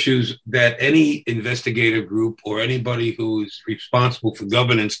the issues that any investigative group or anybody who is responsible for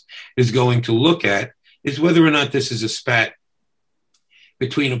governance is going to look at is whether or not this is a spat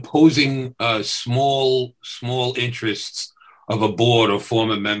between opposing small interests of a board or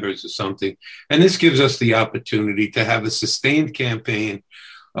former members or something. And this gives us the opportunity to have a sustained campaign,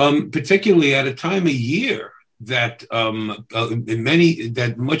 particularly at a time of year that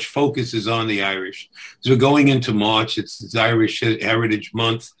that much focus is on the Irish. So we're going into March, it's Irish Heritage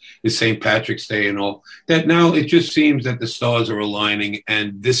Month, it's St. Patrick's Day and all, that now it just seems that the stars are aligning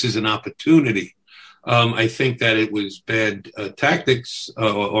and this is an opportunity. I think that it was bad tactics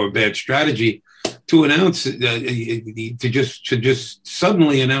or bad strategy to announce to just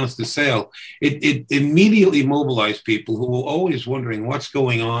suddenly announce the sale. It immediately mobilized people who were always wondering what's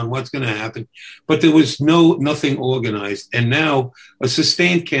going on, what's going to happen, but there was nothing organized. And now a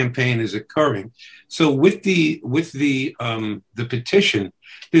sustained campaign is occurring. So with the petition,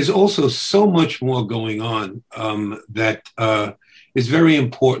 there's also so much more going on that is very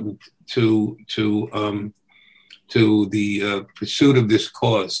important to the pursuit of this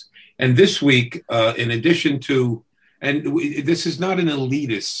cause. And this week, in addition to, this is not an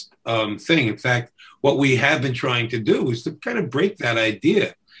elitist thing. In fact, what we have been trying to do is to kind of break that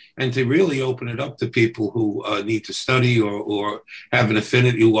idea and to really open it up to people who need to study or have an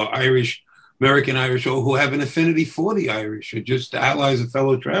affinity, who are Irish, American Irish, or who have an affinity for the Irish, or just allies of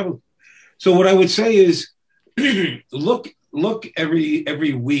fellow travelers. So what I would say is, look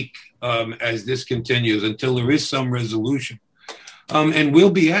every week as this continues until there is some resolution. And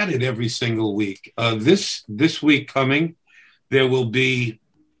we'll be at it every single week. This week coming, there will be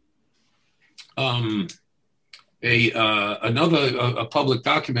a public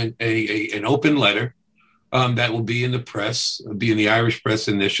document, an open letter that will be in the press, be in the Irish press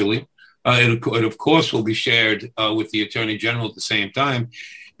initially. It of course will be shared with the Attorney General at the same time,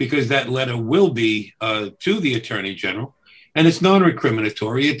 because that letter will be to the Attorney General, and it's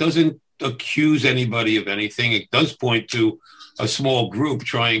non-recriminatory. It doesn't accuse anybody of anything. It does point to a small group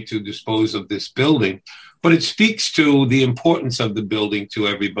trying to dispose of this building, but it speaks to the importance of the building to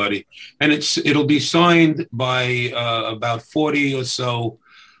everybody. And it'll be signed by about 40 or so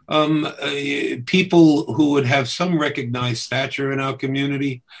people who would have some recognized stature in our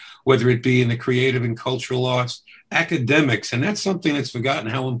community, whether it be in the creative and cultural arts, academics. And that's something that's forgotten,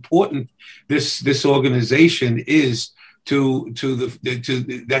 how important this organization is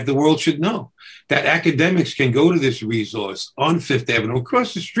that the world should know, that academics can go to this resource on Fifth Avenue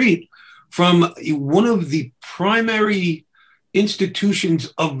across the street from one of the primary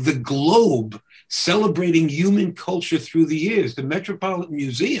institutions of the globe celebrating human culture through the years, the Metropolitan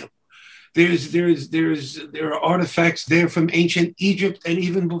Museum. There are artifacts there from ancient Egypt and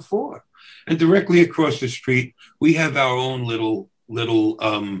even before. And directly across the street, we have our own little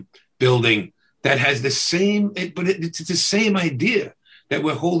building that has the same, but it's the same idea that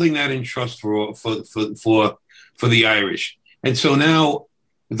we're holding that in trust for the Irish. And so now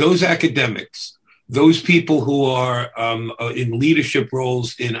those academics, those people who are in leadership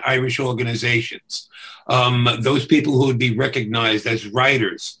roles in Irish organizations, those people who would be recognized as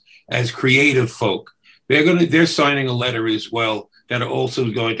writers, as creative folk. They're signing a letter as well that are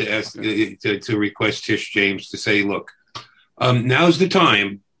also going to ask to request Tish James to say, look, now's the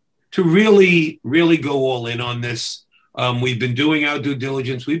time to really, really go all in on this. We've been doing our due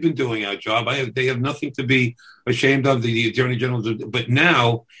diligence. We've been doing our job. They have nothing to be ashamed of, the Attorney General. But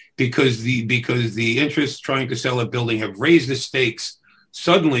now, because the interests trying to sell a building have raised the stakes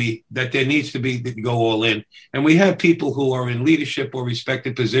suddenly, that there needs to go all in. And we have people who are in leadership or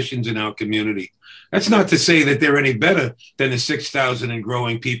respected positions in our community. That's not to say that they're any better than the 6,000 and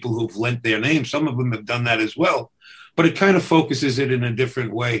growing people who've lent their name. Some of them have done that as well. But it kind of focuses it in a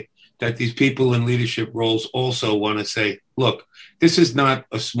different way, that these people in leadership roles also want to say, look, this is not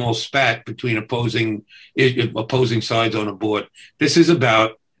a small spat between opposing sides on a board. This is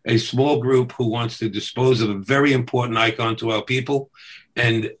about a small group who wants to dispose of a very important icon to our people.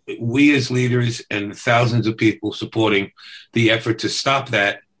 And we as leaders and thousands of people supporting the effort to stop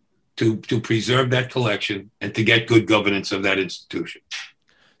that, to preserve that collection, and to get good governance of that institution.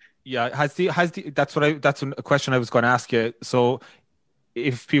 Yeah, that's a question I was going to ask you. So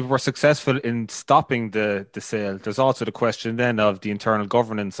if people were successful in stopping the sale, there's also the question then of the internal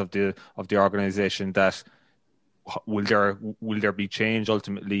governance of the organization, that will there be change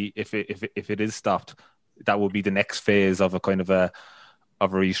ultimately if it is stopped? That will be the next phase of a kind of a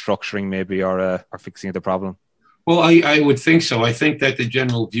restructuring maybe, or fixing the problem. Well, I would think so. I think that the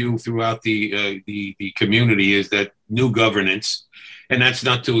general view throughout the community is that new governance, and that's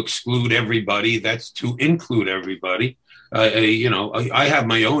not to exclude everybody, that's to include everybody. I have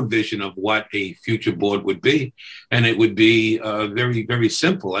my own vision of what a future board would be, and it would be very, very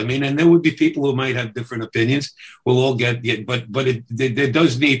simple. I mean, and there would be people who might have different opinions. We'll all get, but there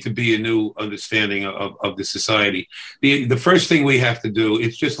does need to be a new understanding of the society. The first thing we have to do,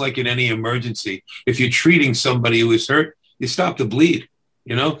 it's just like in any emergency. If you're treating somebody who is hurt, you stop the bleed.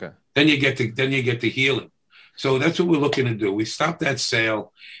 Okay. Then you get to healing. So that's what we're looking to do. We stop that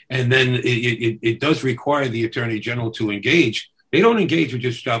sale, and then it does require the Attorney General to engage. They don't engage with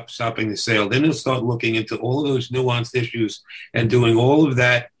just stopping the sale. Then they'll start looking into all of those nuanced issues and doing all of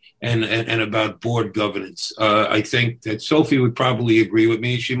that and about board governance. I think that Sophie would probably agree with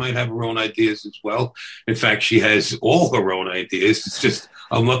me. She might have her own ideas as well. In fact, she has all her own ideas. It's just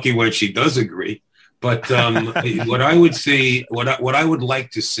I'm lucky when she does agree. But what I would see, what I would like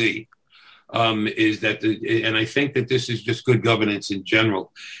to see, is that, and I think that this is just good governance in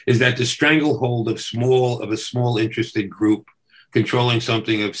general, is that the stranglehold of a small interested group controlling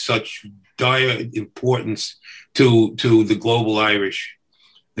something of such dire importance to the global Irish,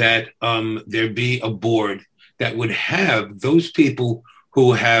 that there be a board that would have those people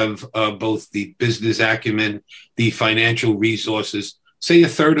who have both the business acumen, the financial resources. Say a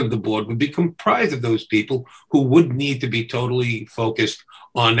third of the board would be comprised of those people who would need to be totally focused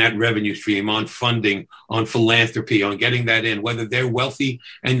on that revenue stream, on funding, on philanthropy, on getting that in, whether they're wealthy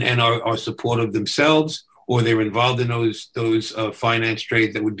and are supportive themselves, or they're involved in those finance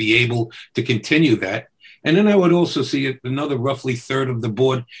trades that would be able to continue that. And then I would also see another roughly third of the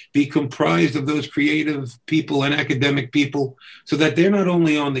board be comprised of those creative people and academic people, so that they're not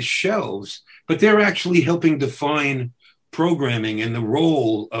only on the shelves, but they're actually helping define programming and the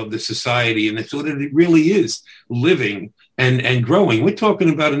role of the society, and so that it really is living and growing. We're talking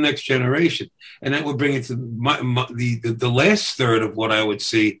about a next generation, and that would bring it to the last third of what I would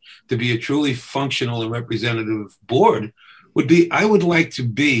see to be a truly functional and representative board would be, I would like to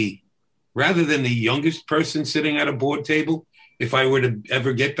be, rather than the youngest person sitting at a board table, if I were to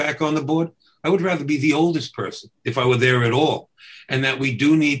ever get back on the board, I would rather be the oldest person if I were there at all. And that we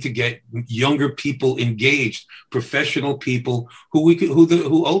do need to get younger people engaged, professional people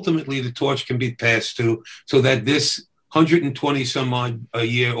who ultimately the torch can be passed to, so that this 120 some odd a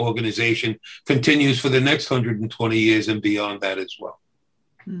year organization continues for the next 120 years and beyond that as well.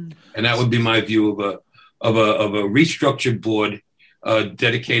 And that would be my view of a restructured board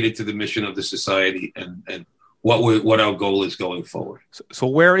dedicated to the mission of the society and what our goal is going forward. So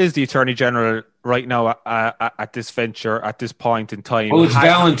where is the Attorney General right now at this venture, at this point in time? Well, it's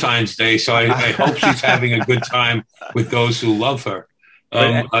Valentine's Day, so I hope she's having a good time with those who love her.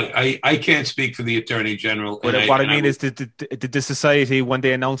 I can't speak for the Attorney General. What I mean is, did the society, when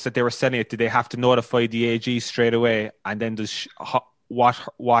they announced that they were selling it, did they have to notify the AG straight away? And then what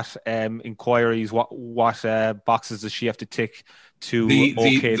inquiries, what boxes does she have to tick to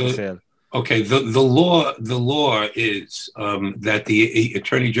okay the sale? Okay, the law is that the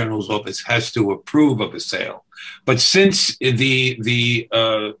Attorney General's office has to approve of a sale, but since the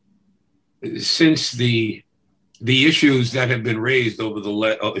issues that have been raised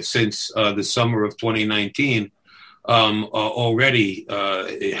over since the summer of 2019, already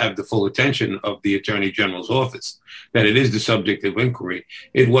have the full attention of the Attorney General's office, that it is the subject of inquiry.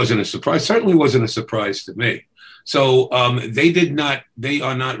 It wasn't a surprise, certainly wasn't a surprise to me. So they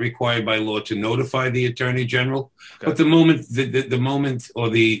are not required by law to notify the Attorney General. Okay. But the moment or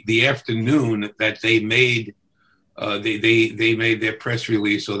the afternoon that they made they made their press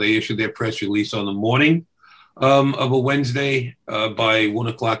release, or they issued their press release on the morning of a Wednesday, by 1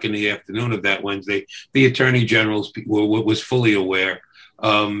 o'clock in the afternoon of that Wednesday, the Attorney General was fully aware.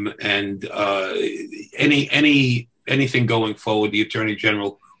 And anything going forward, the Attorney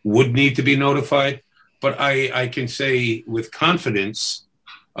General would need to be notified. But I can say with confidence,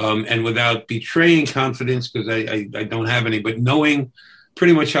 and without betraying confidence, because I don't have any, but knowing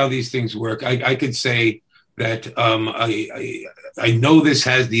pretty much how these things work, I could say that I know this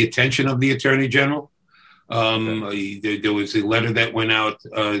has the attention of the Attorney General. There was a letter that went out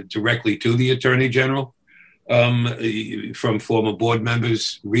directly to the Attorney General from former board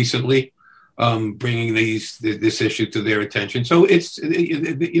members recently, bringing this issue to their attention. So it's,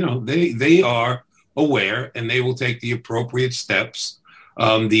 they are aware, and they will take the appropriate steps.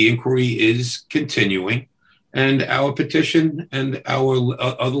 The inquiry is continuing, and our petition and our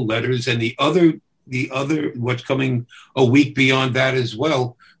other letters and the other what's coming a week beyond that as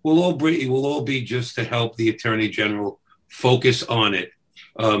well will all be just to help the Attorney General focus on it.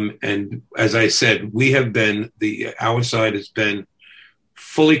 And as I said, our side has been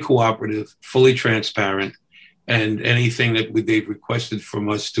fully cooperative, fully transparent, and anything that they've requested from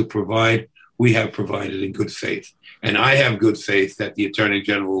us to provide, we have provided in good faith. And I have good faith that the Attorney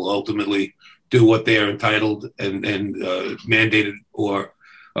General will ultimately do what they are entitled and mandated or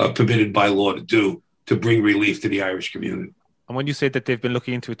permitted by law to do, to bring relief to the Irish community. And when you say that they've been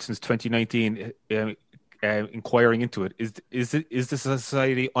looking into it since 2019, inquiring into it, is the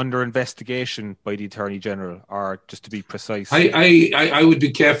society under investigation by the Attorney General, or just to be precise? I would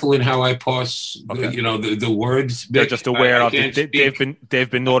be careful in how I parse, the words. They're just aware of it. They've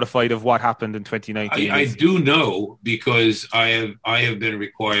been notified of what happened in 2019. I do know, because I have been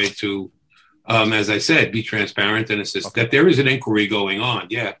required to, as I said, be transparent and assist. That there is an inquiry going on.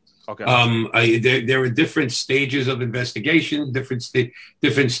 Yeah. Okay. There are different stages of investigation,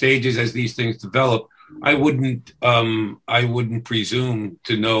 different stages as these things develop. I wouldn't presume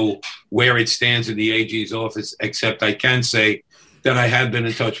to know where it stands in the AG's office, except I can say that I have been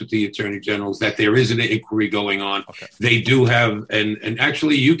in touch with the Attorney Generals, that there is an inquiry going on. Okay. They do have, and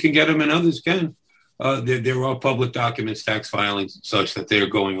actually you can get them and others can. There are public documents, tax filings, and such, that they're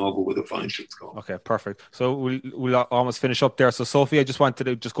going over with a fine-tooth comb. Okay, perfect. So we'll almost finish up there. So, Sophie, I just wanted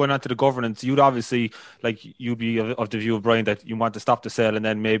to, just going on to the governance, you'd obviously, you'd be of the view of Brian that you want to stop the sale and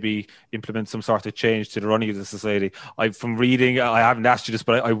then maybe implement some sort of change to the running of the society. From reading, I haven't asked you this,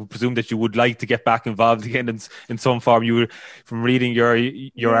 but I would presume that you would like to get back involved again in some form. From reading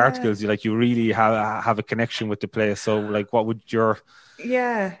your articles, you really have a connection with the place. So, what would your...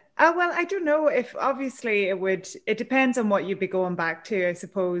 Yeah. Well, I don't know if obviously it depends on what you'd be going back to, I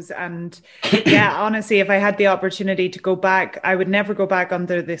suppose. And yeah, honestly, if I had the opportunity to go back, I would never go back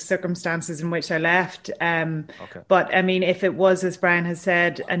under the circumstances in which I left. But I mean, if it was, as Brian has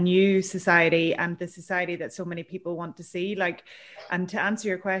said, a new society and the society that so many people want to see, and to answer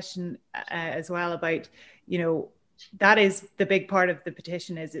your question as well about, that is the big part of the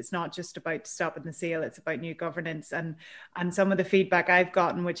petition. Is it's not just about stopping the sale, it's about new governance. And some of the feedback I've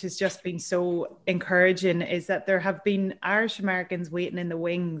gotten, which has just been so encouraging, is that there have been Irish Americans waiting in the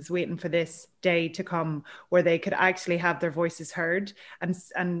wings, waiting for this day to come where they could actually have their voices heard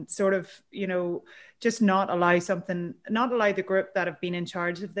and sort of, just not allow the group that have been in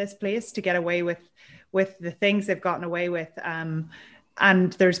charge of this place to get away with the things they've gotten away with.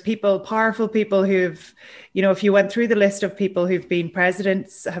 And there's powerful people who've, if you went through the list of people who've been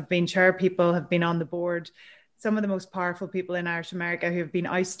presidents, have been chair people, have been on the board, some of the most powerful people in Irish America who have been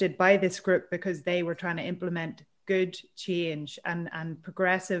ousted by this group because they were trying to implement good change and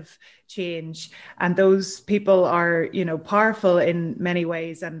progressive change. And those people are, powerful in many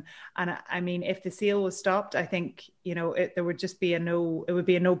ways. And I mean, if the sale was stopped, I think, there would just be it would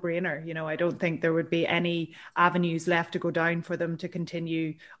be a no-brainer. I don't think there would be any avenues left to go down for them to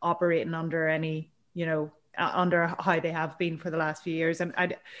continue operating under any, under how they have been for the last few years. And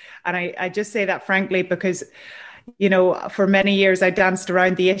I just say that frankly, because for many years I danced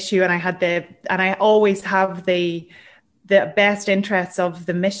around the issue, and I always have the best interests of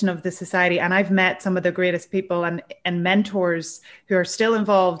the mission of the society. And I've met some of the greatest people and mentors who are still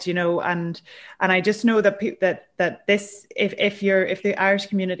involved, and I just know that this, if the Irish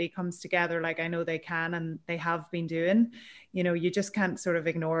community comes together, like I know they can, and they have been doing, you just can't sort of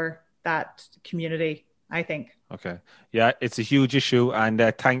ignore that community, I think. Okay. Yeah, it's a huge issue, and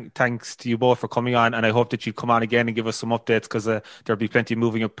thanks to you both for coming on, and I hope that you come on again and give us some updates, because there'll be plenty of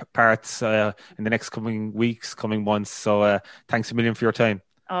moving parts in the next coming weeks, coming months. So thanks a million for your time.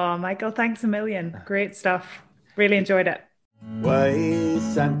 Oh, Michael, thanks a million. Great stuff. Really enjoyed it. Why,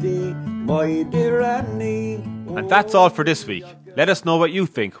 Santi, my dear Annie. And that's all for this week. Let us know what you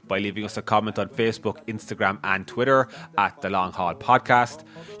think by leaving us a comment on Facebook, Instagram and Twitter at The Long Haul Podcast.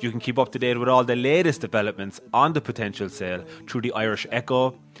 You can keep up to date with all the latest developments on the potential sale through the Irish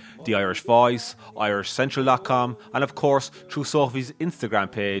Echo, the Irish Voice, irishcentral.com, and of course through Sophie's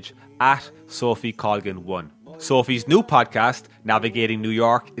Instagram page at Sophie Colgan1. Sophie's new podcast, Navigating New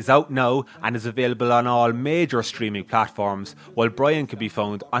York, is out now and is available on all major streaming platforms, while Brian can be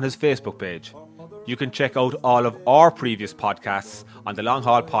found on his Facebook page. You can check out all of our previous podcasts on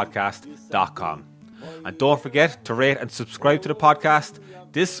thelonghaulpodcast.com. And don't forget to rate and subscribe to the podcast.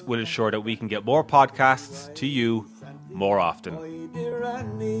 This will ensure that we can get more podcasts to you more often. My dear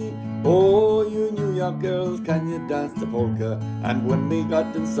Annie, oh, you New York girls, can you dance the polka? And when we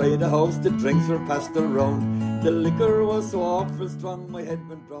got inside the house, the drinks were passed around. The liquor was so awful strong, my head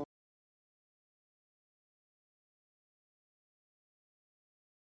went round.